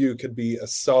Arkansas OU could be a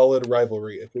solid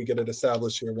rivalry if we get it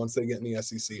established here once they get in the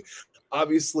SEC.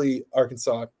 Obviously,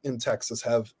 Arkansas and Texas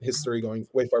have history going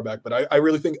way far back, but I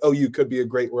really think OU could be a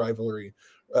great rivalry.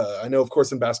 I know, of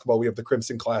course, in basketball, we have the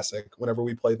Crimson Classic whenever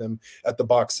we play them at the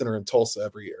Box Center in Tulsa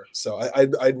every year. So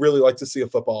I'd really like to see a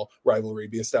football rivalry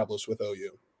be established with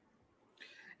OU.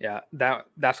 Yeah, that's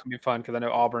going to be fun because I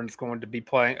know Auburn's going to be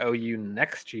playing OU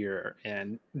next year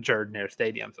in Jordan-Hare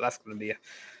Stadium. So that's going to be a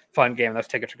fun game. Those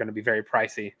tickets are going to be very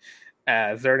pricey,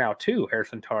 as there are now 2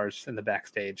 Harrison Tars in the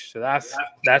backstage. So that's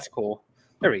cool.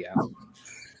 There we go.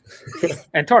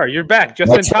 And Tar, you're back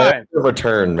just in time.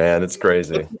 Return, man. It's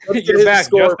crazy. You're back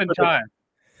just in time.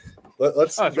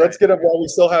 Let's get up while we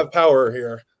still have power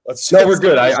here. We're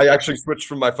good. I actually switched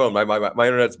from my phone. My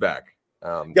internet's back.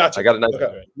 Gotcha. I got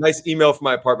a nice email from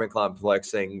my apartment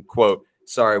complex saying, quote,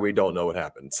 "Sorry, we don't know what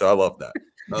happened." So I love that.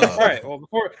 All right. Well,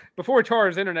 before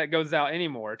Tar's internet goes out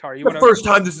anymore, Tar, first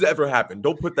time this has ever happened.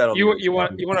 Don't put that on. You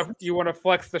want to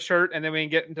flex the shirt, and then we can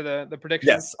get into the predictions.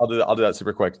 Yes, I'll do that. I'll do that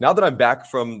super quick. Now that I'm back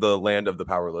from the land of the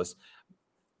powerless,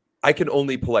 I can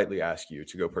only politely ask you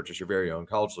to go purchase your very own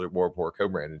College War Report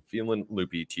co-branded Feelin'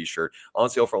 Loopy t-shirt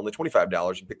on sale for only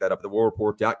 $25. You can pick that up at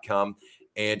thewarreport.com.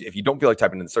 And if you don't feel like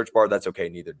typing in the search bar, that's okay.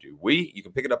 Neither do we. You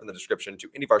can pick it up in the description to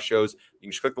any of our shows. You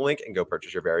can just click the link and go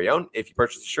purchase your very own. If you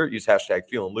purchase the shirt, use hashtag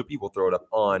 #FeelingLoopy. We'll throw it up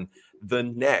on the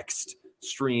next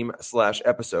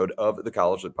stream/episode of the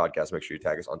College Loop podcast. Make sure you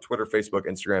tag us on Twitter, Facebook,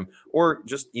 Instagram, or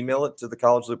just email it to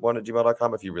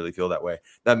thecollegeloop1@gmail.com if you really feel that way.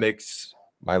 That makes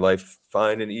my life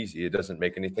fine and easy. It doesn't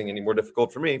make anything any more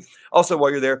difficult for me. Also,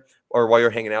 while you're there or while you're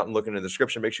hanging out and looking in the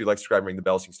description, make sure you like, subscribe, and ring the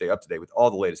bell so you can stay up to date with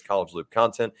all the latest College Loop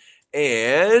content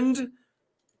and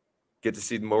get to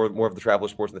see more of the Traveler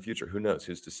Sports in the future. Who knows?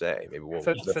 Who's to say? Maybe we'll.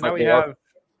 So now we have.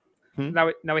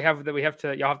 Now we have that. We have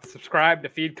to. Y'all have to subscribe to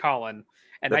Feed Colin,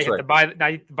 and now you have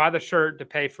to buy the shirt to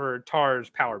pay for Tar's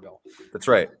power bill. That's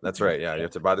right. Yeah, you have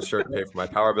to buy the shirt to pay for my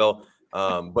power bill.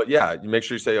 But yeah, you make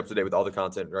sure you stay up to date with all the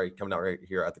content coming out right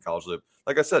here at the College Loop.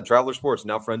 Like I said, Traveler Sports,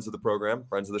 now friends of the program,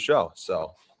 friends of the show.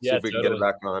 So see if we can get it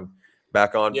back on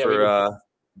for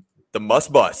the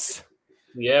Must Bus.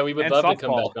 Yeah, we would love to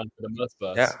come back on for the Must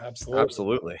Bus. Yeah,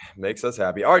 absolutely. Makes us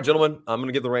happy. All right, gentlemen, I'm going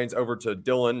to give the reins over to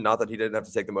Dylan. Not that he didn't have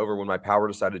to take them over when my power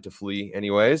decided to flee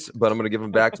anyways, but I'm going to give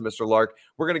them back to Mr. Lark.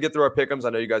 We're going to get through our pick'ems. I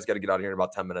know you guys got to get out of here in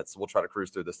about 10 minutes, so we'll try to cruise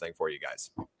through this thing for you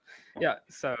guys. Yeah,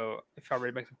 so if y'all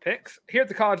ready to make some picks, here at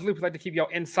the College Loop, we like to keep y'all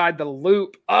inside the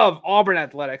loop of Auburn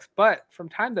athletics, but from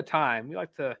time to time, we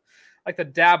like to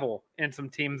dabble in some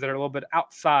teams that are a little bit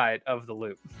outside of the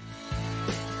loop.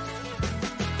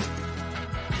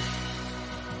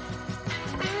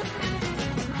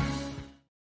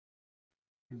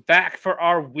 back for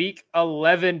our Week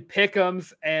 11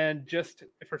 pick'ems, and just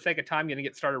for sake of time, I'm going to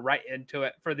get started right into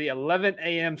it. For the 11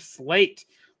 a.m. slate,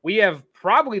 we have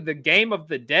probably the game of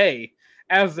the day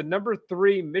as the number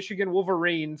 3 Michigan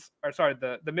Wolverines,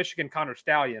 the Michigan Connor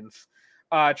Stallions,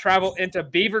 travel into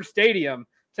Beaver Stadium,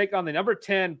 take on the number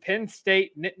 10 Penn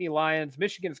State Nittany Lions.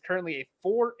 Michigan is currently a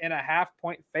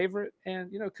 4.5-point favorite,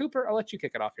 and Cooper, I'll let you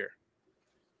kick it off here.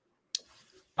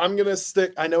 I'm going to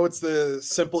stick. I know it's the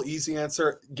simple, easy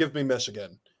answer. Give me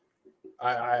Michigan.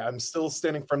 I'm still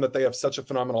standing firm that they have such a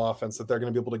phenomenal offense that they're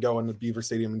going to be able to go into Beaver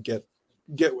Stadium and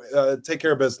take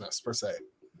care of business per se.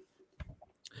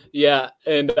 Yeah,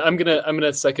 and I'm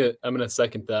gonna second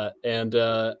that, and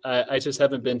I just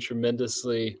haven't been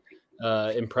tremendously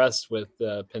impressed with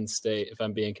Penn State. If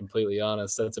I'm being completely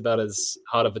honest, that's about as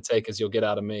hot of a take as you'll get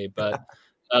out of me. But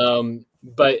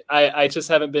I just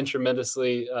haven't been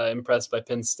tremendously impressed by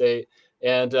Penn State,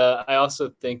 and I also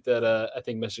think that I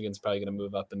think Michigan's probably going to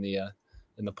move up in the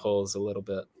polls a little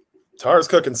bit. Tar's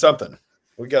cooking something.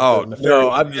 We got.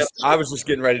 I was just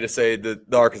getting ready to say that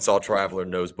the Arkansas Traveler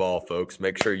knows ball, folks.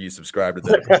 Make sure you subscribe to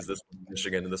that because this one's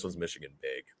Michigan and this one's Michigan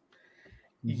big.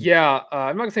 Yeah,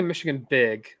 I'm not gonna say Michigan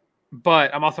big,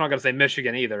 but I'm also not gonna say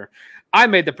Michigan either. I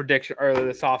made the prediction earlier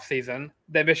this offseason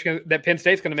that Penn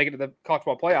State's gonna make it to the college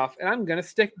football playoff, and I'm gonna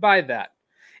stick by that.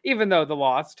 Even though the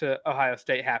loss to Ohio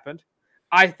State happened,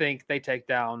 I think they take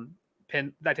down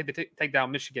take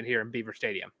down Michigan here in Beaver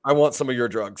Stadium. I want some of your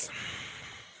drugs.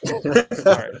 All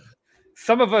right.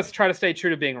 Some of us try to stay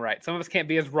true to being right. Some of us can't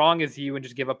be as wrong as you and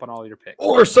just give up on all your picks.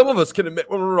 Or some of us can admit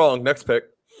when we're wrong. Next pick.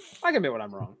 I can admit when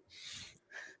I'm wrong.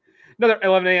 Another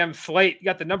 11 a.m. slate. You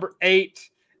got the number 8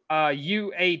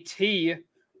 UAT,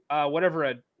 whatever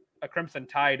a Crimson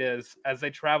Tide is, as they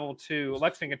travel to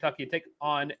Lexington, Kentucky, to take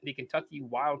on the Kentucky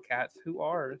Wildcats, who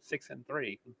are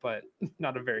 6-3, but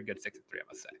not a very good 6-3, I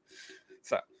must say.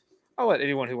 So I'll let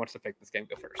anyone who wants to pick this game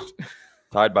go first.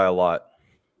 Tied by a lot.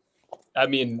 I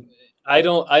mean, I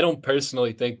don't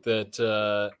personally think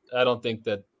that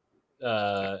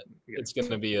it's going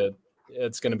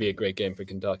to be a great game for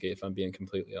Kentucky, if I'm being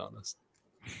completely honest.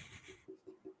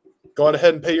 Go on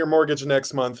ahead and pay your mortgage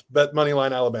next month. Bet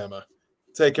Moneyline Alabama.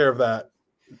 Take care of that.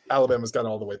 Alabama's got it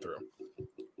all the way through.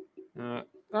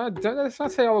 Let's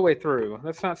not say all the way through.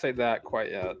 Let's not say that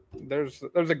quite yet. There's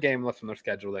a game left on their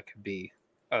schedule that could be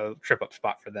a trip-up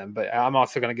spot for them, but I'm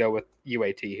also going to go with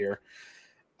UAT here.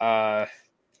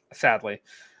 Sadly,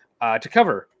 to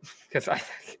cover, because I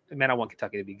want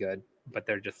Kentucky to be good, but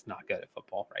they're just not good at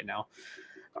football right now.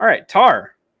 All right,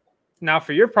 Tar. Now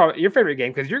for your favorite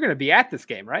game, because you're going to be at this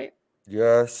game, right?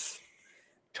 Yes.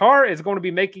 Tar is going to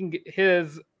be making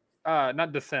his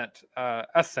ascent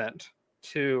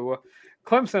to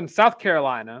Clemson, South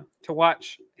Carolina, to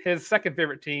watch his second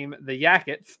favorite team, the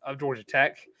Yakets of Georgia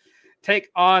Tech, take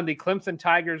on the Clemson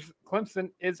Tigers. Clemson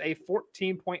is a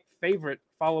 14-point favorite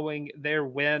following their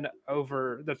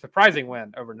surprising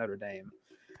win over Notre Dame.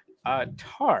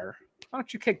 Tar, why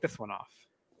don't you kick this one off?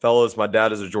 Fellas, my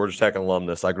dad is a Georgia Tech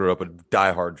alumnus. I grew up a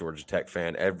diehard Georgia Tech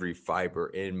fan. Every fiber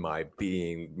in my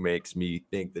being makes me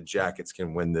think the Jackets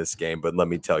can win this game. But let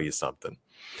me tell you something.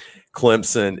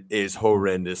 Clemson is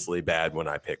horrendously bad when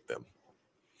I pick them.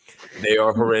 They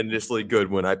are horrendously good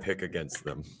when I pick against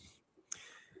them.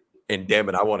 And damn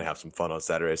it, I want to have some fun on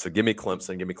Saturday. So give me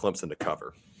Clemson. Give me Clemson to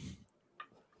cover.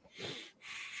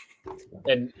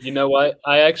 And you know what?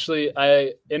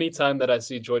 Anytime that I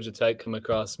see Georgia Tech come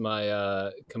across my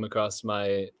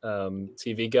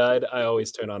TV guide, I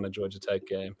always turn on a Georgia Tech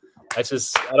game. I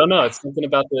don't know. It's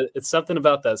something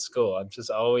about that school. I'm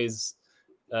just always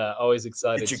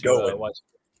excited to watch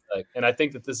Tech. And I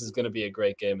think that this is going to be a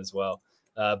great game as well.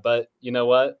 But you know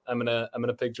what? I'm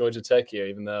gonna pick Georgia Tech here,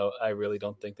 even though I really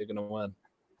don't think they're gonna win.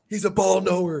 He's a ball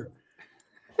knower.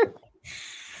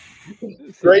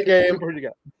 Great game. Where'd you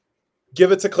go?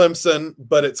 Give it to Clemson,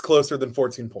 but it's closer than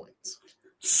 14 points.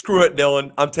 Screw it,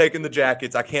 Dylan. I'm taking the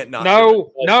Jackets. I can't not.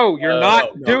 No, you're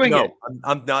not doing it.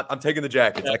 I'm not. I'm taking the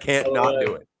Jackets. I can't not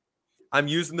do it. I'm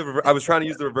using I was trying to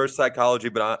use the reverse psychology,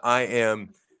 but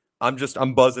I'm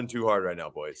buzzing too hard right now,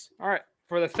 boys. All right.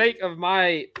 For the sake of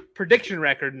my prediction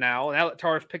record now that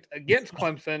Tar's picked against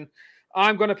Clemson,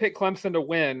 I'm going to pick Clemson to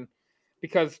win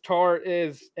because Tar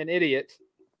is an idiot.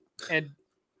 And,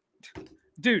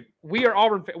 dude, we are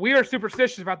Auburn. We are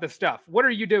superstitious about this stuff. What are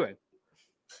you doing?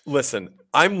 Listen,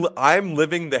 I'm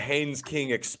living the Haynes King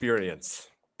experience,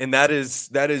 and that is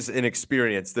an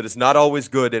experience that is not always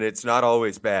good and it's not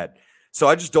always bad. So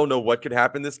I just don't know what could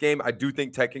happen this game. I do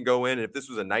think Tech can go in, and if this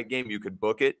was a night game, you could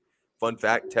book it. Fun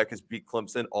fact, Tech has beat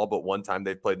Clemson all but one time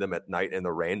they've played them at night in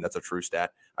the rain. That's a true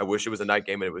stat. I wish it was a night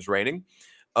game and it was raining.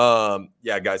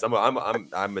 Yeah, guys, I'm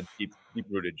a deep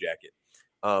rooted jacket.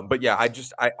 But yeah, I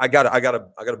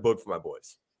gotta book for my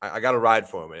boys. I gotta ride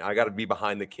for them, and I gotta be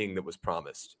behind the king that was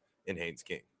promised in Haynes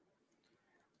King.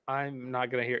 I'm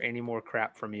not going to hear any more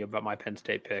crap from you about my Penn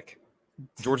State pick.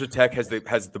 Georgia Tech has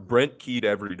the Brent key to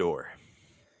every door.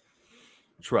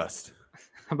 Trust.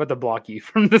 I'm about to block you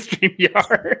from the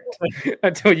StreamYard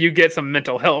until you get some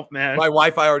mental help, man. My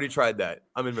Wi-Fi already tried that.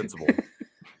 I'm invincible.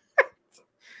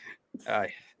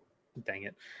 Dang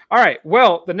it. All right.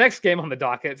 Well, the next game on the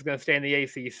docket is going to stay in the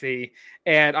ACC,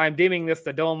 and I'm deeming this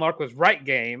the Dylan Lark was right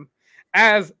game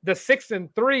as the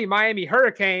 6-3 Miami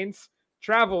Hurricanes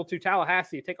travel to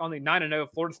Tallahassee to take on the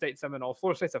 9-0 Florida State Seminoles.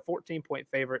 Florida State's a 14-point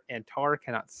favorite, and Tar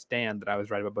cannot stand that I was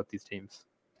right about both these teams.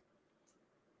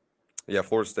 Yeah,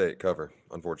 Florida State cover,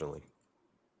 unfortunately.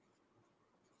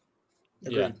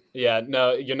 Agreed. Yeah.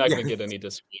 No, you're not going to get any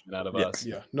disagreement out of us.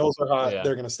 Yeah, Noles are hot. Yeah.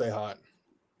 They're going to stay hot.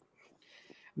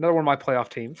 Another one of my playoff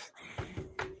teams.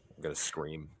 I'm going to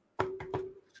scream.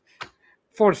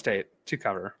 Florida State to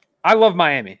cover. I love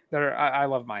Miami. I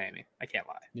love Miami. I can't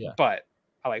lie. Yeah. But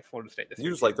I like Florida State this year.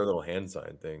 You just like their little hand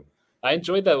sign thing. I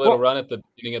enjoyed that little run at the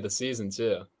beginning of the season,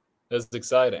 too. It was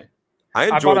exciting. I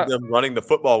enjoyed them running the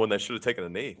football when they should have taken a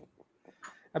knee.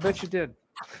 I bet you did.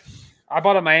 I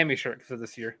bought a Miami shirt because of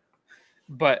this year.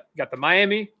 But got the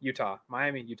Miami, Utah.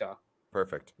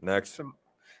 Perfect. Next.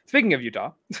 Speaking of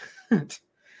Utah,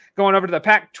 going over to the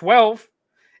Pac-12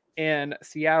 in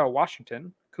Seattle,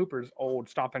 Washington, Cooper's old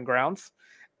stomping grounds.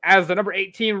 As the number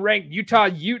 18 ranked Utah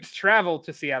Utes travel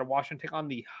to Seattle, Washington, take on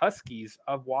the Huskies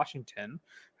of Washington,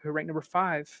 who are ranked number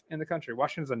 5 in the country.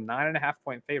 Washington's a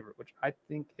 9.5-point favorite, which I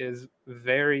think is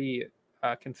very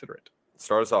considerate.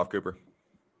 Start us off, Cooper.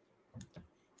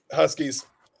 Huskies.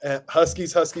 One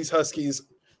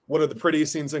of the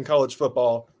prettiest scenes in college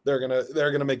football. They're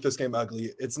gonna make this game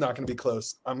ugly. It's not gonna be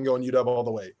close. I'm going UW all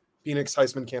the way. Phoenix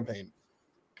Heisman campaign.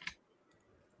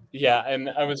 Yeah, and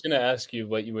I was going to ask you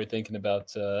what you were thinking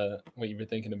about. Your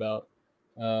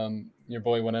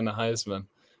boy winning the Heisman,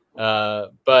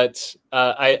 but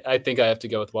I think I have to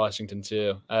go with Washington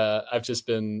too. I've just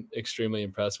been extremely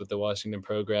impressed with the Washington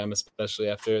program, especially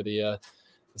after the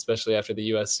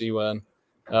USC one.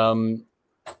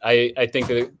 I think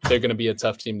that they're going to be a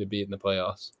tough team to beat in the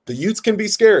playoffs. The Utes can be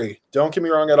scary. Don't get me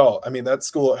wrong at all. I mean, that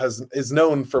school is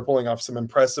known for pulling off some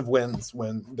impressive wins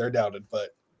when they're doubted,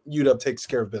 but UW takes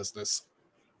care of business.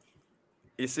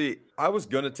 You see, I was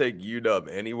going to take UW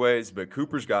anyways, but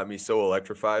Cooper's got me so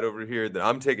electrified over here that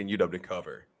I'm taking UW to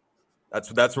cover.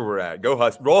 That's where we're at. Go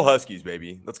roll Huskies,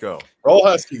 baby. Let's go. Roll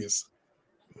Huskies.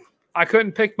 I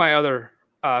couldn't pick my other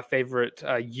favorite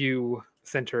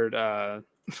U-centered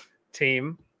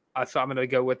team, so I'm going to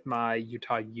go with my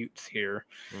Utah Utes here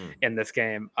in this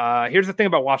game. Here's the thing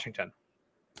about Washington.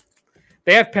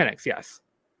 They have Penix, yes.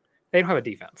 They don't have a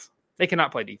defense. They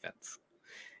cannot play defense.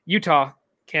 Utah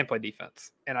can play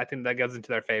defense, and I think that goes into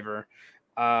their favor.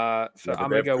 So I'm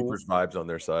going to go Cooper's vibes on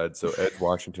their side. So Ed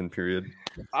Washington, period.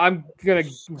 I'm going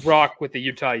to rock with the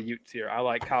Utah Utes here. I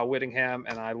like Kyle Whittingham,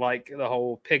 and I like the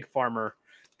whole pig farmer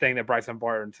thing that Bryson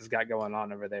Barnes has got going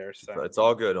on over there. So it's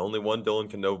all good. Only one Dylan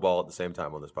can know ball at the same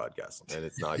time on this podcast, and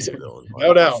it's not you, Dylan.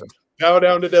 Bow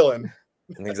down to Dylan.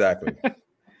 Exactly.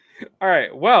 All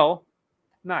right. Well,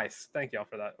 nice. Thank y'all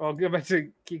for that. Well, go back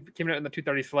to keeping it in the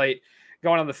 2:30 slate.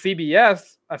 Going on the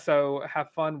CBS, so have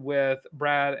fun with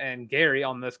Brad and Gary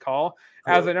on this call.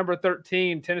 As the number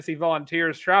 13 Tennessee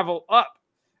Volunteers travel up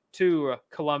to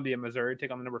Columbia, Missouri, take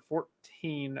on the number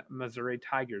 14 Missouri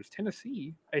Tigers.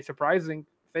 Tennessee, a surprising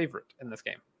favorite in this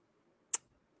game.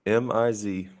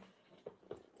 MIZ.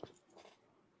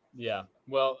 Yeah.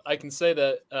 Well, I can say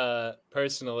that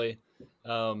personally,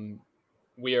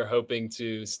 we are hoping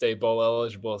to stay bowl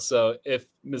eligible. So if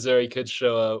Missouri could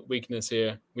show a weakness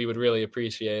here, we would really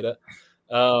appreciate it.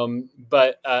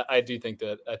 But I do think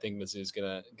Mizzou's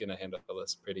gonna handle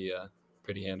this pretty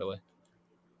handily.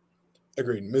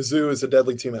 Agreed. Mizzou is a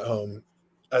deadly team at home.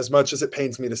 As much as it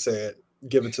pains me to say it,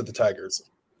 give it to the Tigers.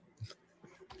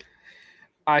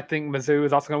 I think Mizzou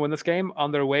is also going to win this game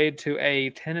on their way to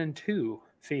a 10-2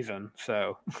 season.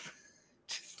 So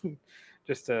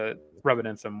just to rub it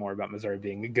in some more about Missouri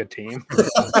being a good team.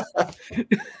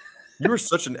 You were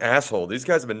such an asshole. These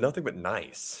guys have been nothing but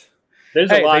nice. They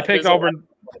picked Auburn.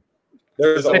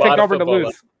 They picked Auburn to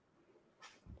lose.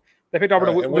 They picked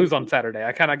Auburn to lose on Saturday.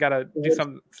 I kind of got to do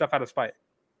some stuff out of spite.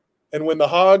 And when the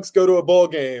Hogs go to a bowl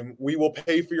game, we will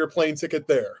pay for your plane ticket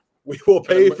there. We will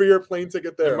pay for your plane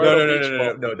ticket there.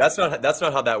 No. That's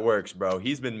not how that works, bro.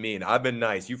 He's been mean. I've been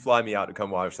nice. You fly me out to come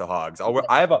watch the Hogs.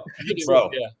 I have a bro.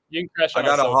 Yeah, you can crash. I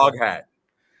got a hog hat.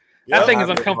 That thing is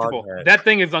Having a uncomfortable. hard hat. That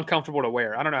thing is uncomfortable to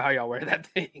wear. I don't know how y'all wear that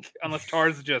thing unless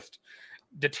Tar's just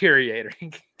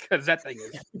deteriorating because that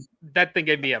thing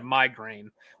gave me a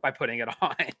migraine by putting it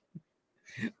on.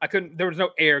 I couldn't. There was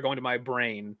no air going to my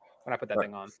brain when I put that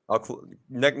thing on.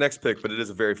 Next pick, but it is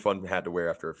a very fun hat to wear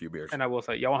after a few beers. And I will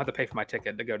say, y'all won't have to pay for my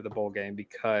ticket to go to the bowl game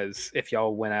because if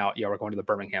y'all went out, y'all were going to the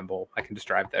Birmingham Bowl. I can just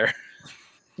drive there.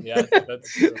 Yeah,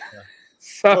 that's true.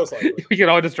 So we can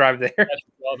all just drive there.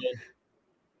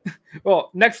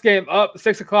 Well, next game up,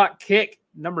 6:00 kick,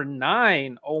 number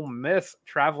 9, Ole Miss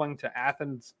traveling to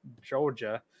Athens,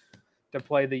 Georgia, to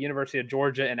play the University of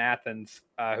Georgia in Athens,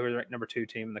 who are the ranked number 2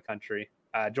 team in the country.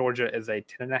 Georgia is a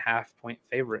 10.5-point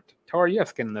favorite. Tar, you have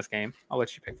skin in this game. I'll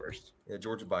let you pick first. Yeah,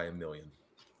 Georgia by 1 million.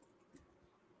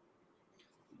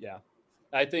 Yeah,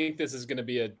 I think this is going to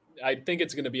be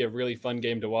it's going to be a really fun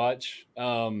game to watch.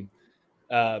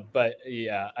 But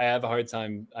yeah, I have a hard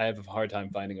time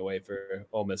finding a way for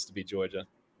Ole Miss to beat Georgia.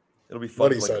 It'll be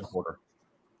fun like a quarter.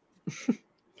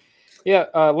 Yeah,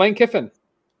 Lane Kiffin.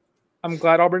 I'm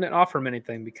glad Auburn didn't offer him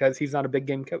anything because he's not a big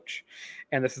game coach.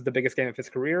 And this is the biggest game of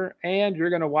his career. And you're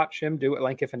going to watch him do what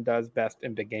Lane Kiffin does best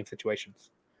in big game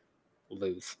situations.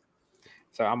 Lose.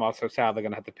 So I'm also sadly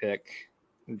going to have to pick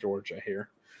Georgia here.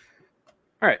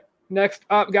 All right. Next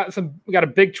up, we got a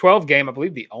Big 12 game. I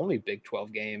believe the only Big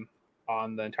 12 game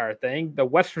on the entire thing. The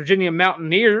West Virginia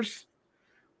Mountaineers,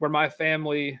 where my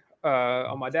family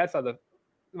on my dad's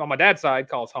side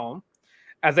calls home,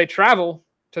 as they travel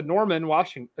to Norman,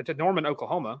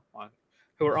 Oklahoma,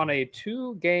 who are on a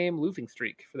 2-game losing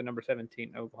streak for the number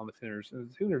 17 Oklahoma Sooners. And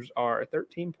the Sooners are a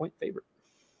 13-point favorite.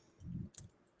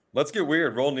 Let's get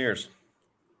weird. Roll Nears.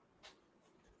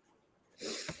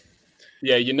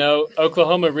 Yeah,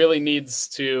 Oklahoma really needs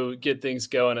to get things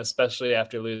going, especially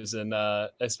after losing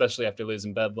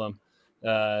Bedlam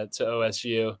to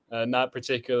OSU. Not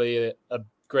particularly a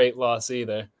great loss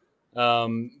either,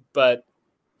 but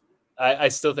I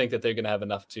still think that they're going to have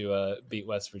enough to beat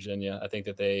West Virginia. I think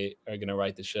that they are going to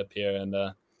right the ship here, and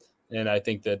I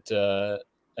think that they're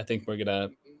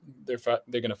going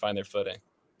to find their footing.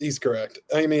 He's correct.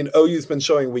 I mean, OU's been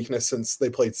showing weakness since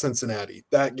they played Cincinnati.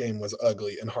 That game was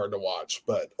ugly and hard to watch,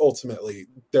 but ultimately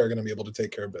they're going to be able to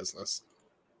take care of business.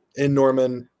 In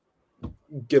Norman,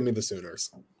 give me the Sooners.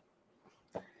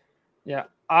 Yeah,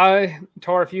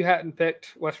 Tar, if you hadn't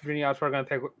picked West Virginia, I was probably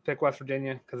going to pick West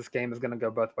Virginia because this game is going to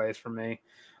go both ways for me.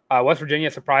 West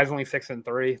Virginia surprisingly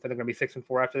 6-3. They're going to be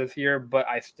 6-4 after this year, but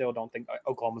I still don't think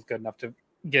Oklahoma's good enough to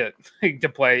get to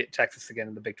play Texas again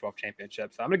in the Big 12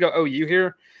 championship. So I'm going to go OU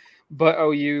here, but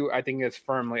OU I think is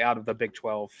firmly out of the Big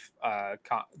 12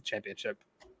 championship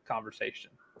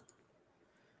conversation.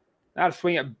 Now to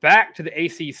swing it back to the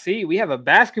ACC, we have a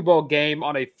basketball game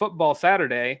on a football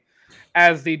Saturday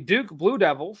as the Duke Blue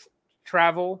Devils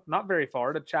travel not very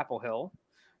far to Chapel Hill,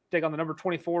 take on the number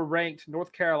 24 ranked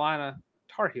North Carolina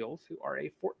Tar Heels, who are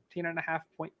a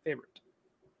 14.5-point favorite.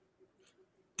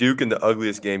 Duke in the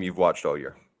ugliest game you've watched all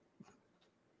year.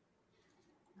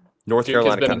 North Duke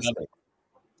Carolina kind of stink.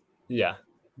 Yeah.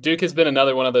 Duke has been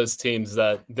another one of those teams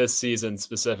that this season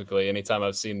specifically, anytime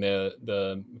I've seen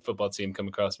the football team come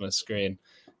across my screen,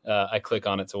 I click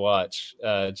on it to watch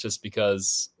just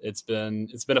because it's been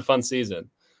a fun season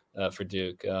for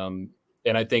Duke. And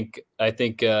I do think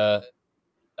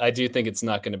it's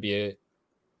not going to be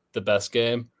the best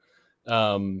game.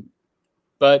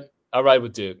 But I'll ride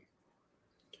with Duke.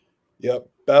 Yep.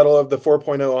 Battle of the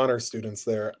 4.0 honor students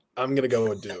there. I'm going to go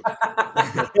with Duke.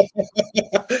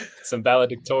 Some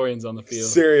valedictorians on the field.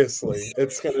 Seriously.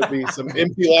 It's going to be some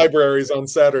empty libraries on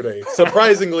Saturday.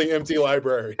 Surprisingly empty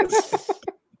libraries.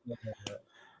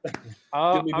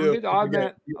 I'm going to be the odd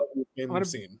man. I'm going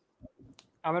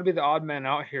to be the odd man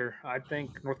out here. I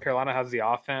think North Carolina has the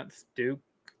offense. Duke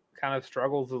kind of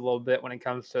struggles a little bit when it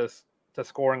comes to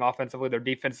scoring offensively. Their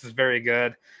defense is very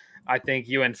good. I think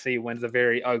UNC wins a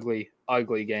very ugly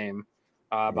game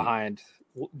behind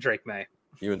Drake May.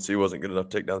 UNC wasn't good enough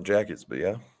to take down Jackets, but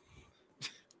yeah.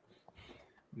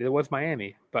 Neither was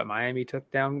Miami, but Miami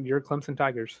took down your Clemson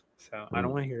Tigers, so I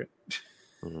don't want to hear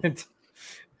it.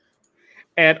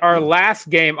 And our last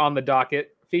game on the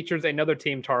docket features another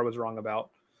team Tar was wrong about.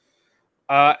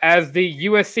 As the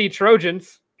USC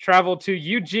Trojans travel to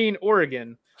Eugene,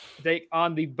 Oregon, to take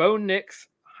on the Bo Nix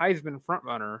Heisman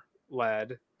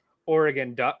frontrunner-led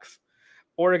Oregon Ducks.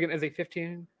 Oregon is a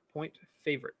 15-point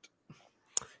favorite.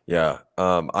 Yeah,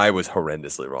 I was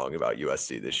horrendously wrong about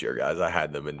USC this year, guys. I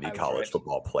had them in the college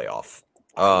football playoff.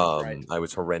 I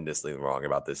was horrendously wrong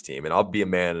about this team, and I'll be a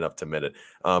man enough to admit it.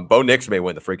 Bo Nix may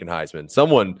win the freaking Heisman.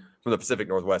 Someone from the Pacific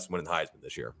Northwest winning the Heisman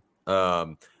this year.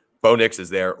 Bo Nix is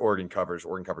there. Oregon covers.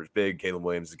 Oregon covers big. Caleb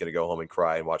Williams is going to go home and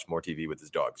cry and watch more TV with his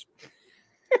dogs.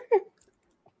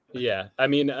 Yeah, I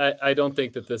mean, I don't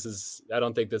think this is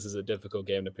a difficult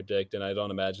game to predict, and I don't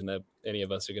imagine that any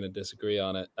of us are going to disagree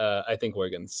on it. I think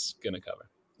Oregon's going to cover.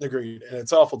 Agreed. And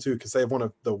it's awful too because they have one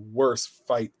of the worst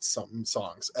fight something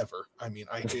songs ever. I mean,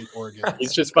 I hate Oregon.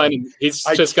 He's just got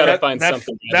to find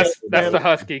something. That's the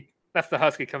Husky. That's the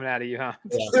Husky coming out of you, huh?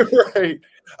 Yeah. Right.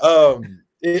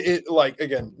 It like,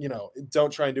 again,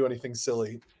 don't try and do anything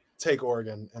silly. Take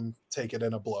Oregon and take it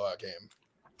in a blowout game.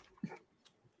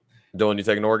 Dylan, you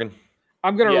taking Oregon?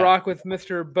 I'm going to rock with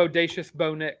Mr. Bodacious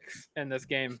Bo Nix in this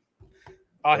game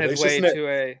on his way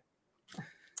to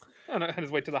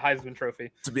the Heisman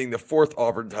Trophy. To being the fourth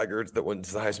Auburn Tigers that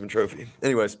wins the Heisman Trophy.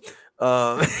 Anyways.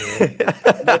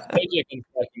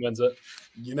 Wins it.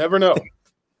 You never know.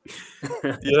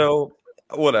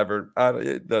 Whatever.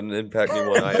 It doesn't impact me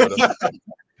one iota.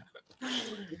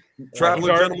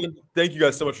 Traveling gentlemen, thank you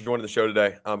guys so much for joining the show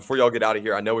today. Before y'all get out of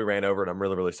here, I know we ran over, and I'm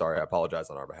really, really sorry. I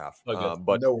apologize on our behalf.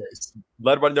 But no worries.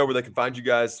 Let everybody know where they can find you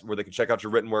guys, where they can check out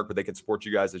your written work, where they can support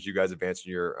you guys as you guys advance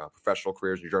in your professional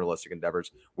careers and your journalistic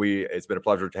endeavors. It's been a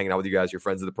pleasure hanging out with you guys. You're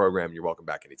friends of the program. You're welcome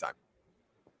back anytime.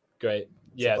 Great.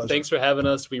 Yeah, thanks for having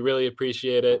us. We really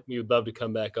appreciate it. We would love to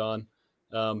come back on.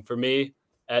 For me,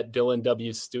 at Dylan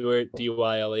W. Stewart,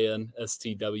 DYLAN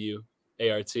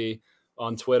STWART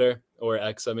on Twitter or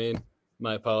X.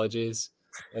 My apologies.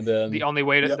 And then the only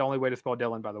way to spell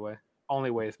Dylan, by the way. Only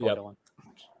way to spell Dylan.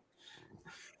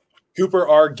 Cooper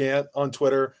R. Gant on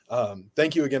Twitter.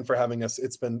 Thank you again for having us.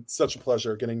 It's been such a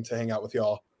pleasure getting to hang out with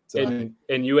y'all. And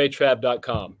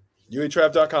uatrap.com.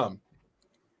 uatrap.com.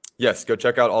 Yes, go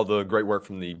check out all the great work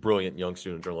from the brilliant young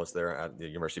student journalists there at the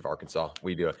University of Arkansas.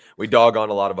 We dog on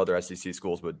a lot of other SEC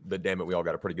schools, but damn it, we all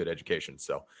got a pretty good education.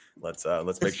 So let's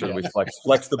make sure that we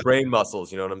flex the brain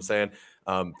muscles. You know what I'm saying?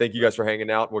 Thank you guys for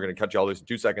hanging out. We're going to cut you all loose in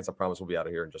 2 seconds. I promise we'll be out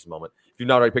of here in just a moment. If you've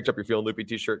not already picked up your Feeling Loopy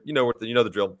t-shirt, you know the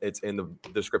drill. It's in the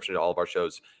description of all of our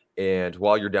shows. And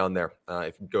while you're down there,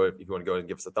 if you want to go and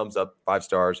give us a thumbs up, 5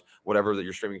 stars, whatever that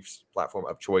your streaming platform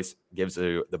of choice gives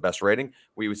you the best rating,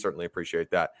 we would certainly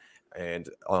appreciate that. And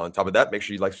on top of that, make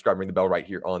sure you subscribe, ring the bell right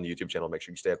here on the YouTube channel. Make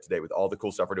sure you stay up to date with all the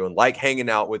cool stuff we're doing, like hanging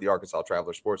out with the Arkansas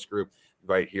Traveler Sports Group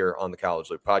right here on the College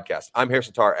Loop Podcast. I'm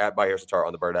Harrison Tarr at by Harrison Tarr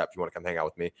on the Bird app. If you want to come hang out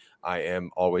with me, I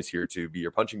am always here to be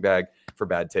your punching bag for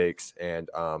bad takes. And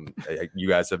you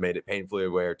guys have made it painfully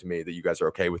aware to me that you guys are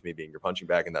okay with me being your punching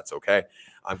bag, and that's okay.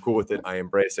 I'm cool with it. I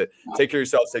embrace it. Take care of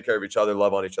yourselves. Take care of each other.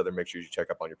 Love on each other. Make sure you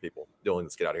check up on your people. Dylan,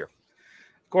 let's get out of here.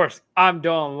 Of course, I'm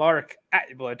Dylan Lark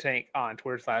at Blood Tank on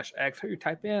Twitter/X. Where you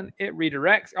type in, it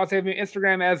redirects. Also have me on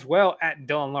Instagram as well at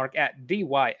Dylan Lark at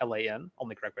DYLAN.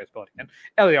 Only correct way to spell it again.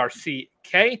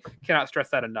 LARCK. Cannot stress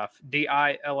that enough.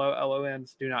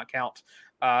 DILOLONs do not count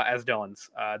as Dylans.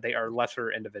 They are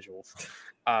lesser individuals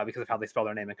because of how they spell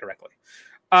their name incorrectly.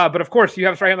 But of course, you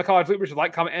have us right here on the College Loop. You should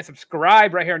like, comment, and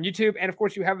subscribe right here on YouTube. And of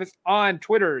course, you have us on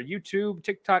Twitter, YouTube,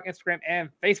 TikTok, Instagram, and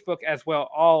Facebook as well,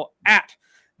 all at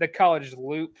the College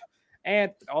Loop. And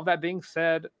all that being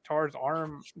said, Tar's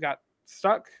arm got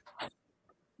stuck.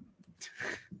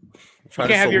 I'm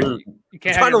trying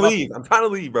to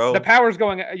leave, bro. Your power's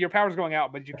going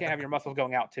out, but you can't have your muscles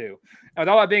going out too. And with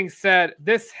all that being said,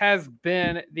 this has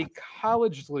been the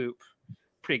College Loop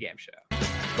pregame show.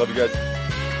 Love you guys.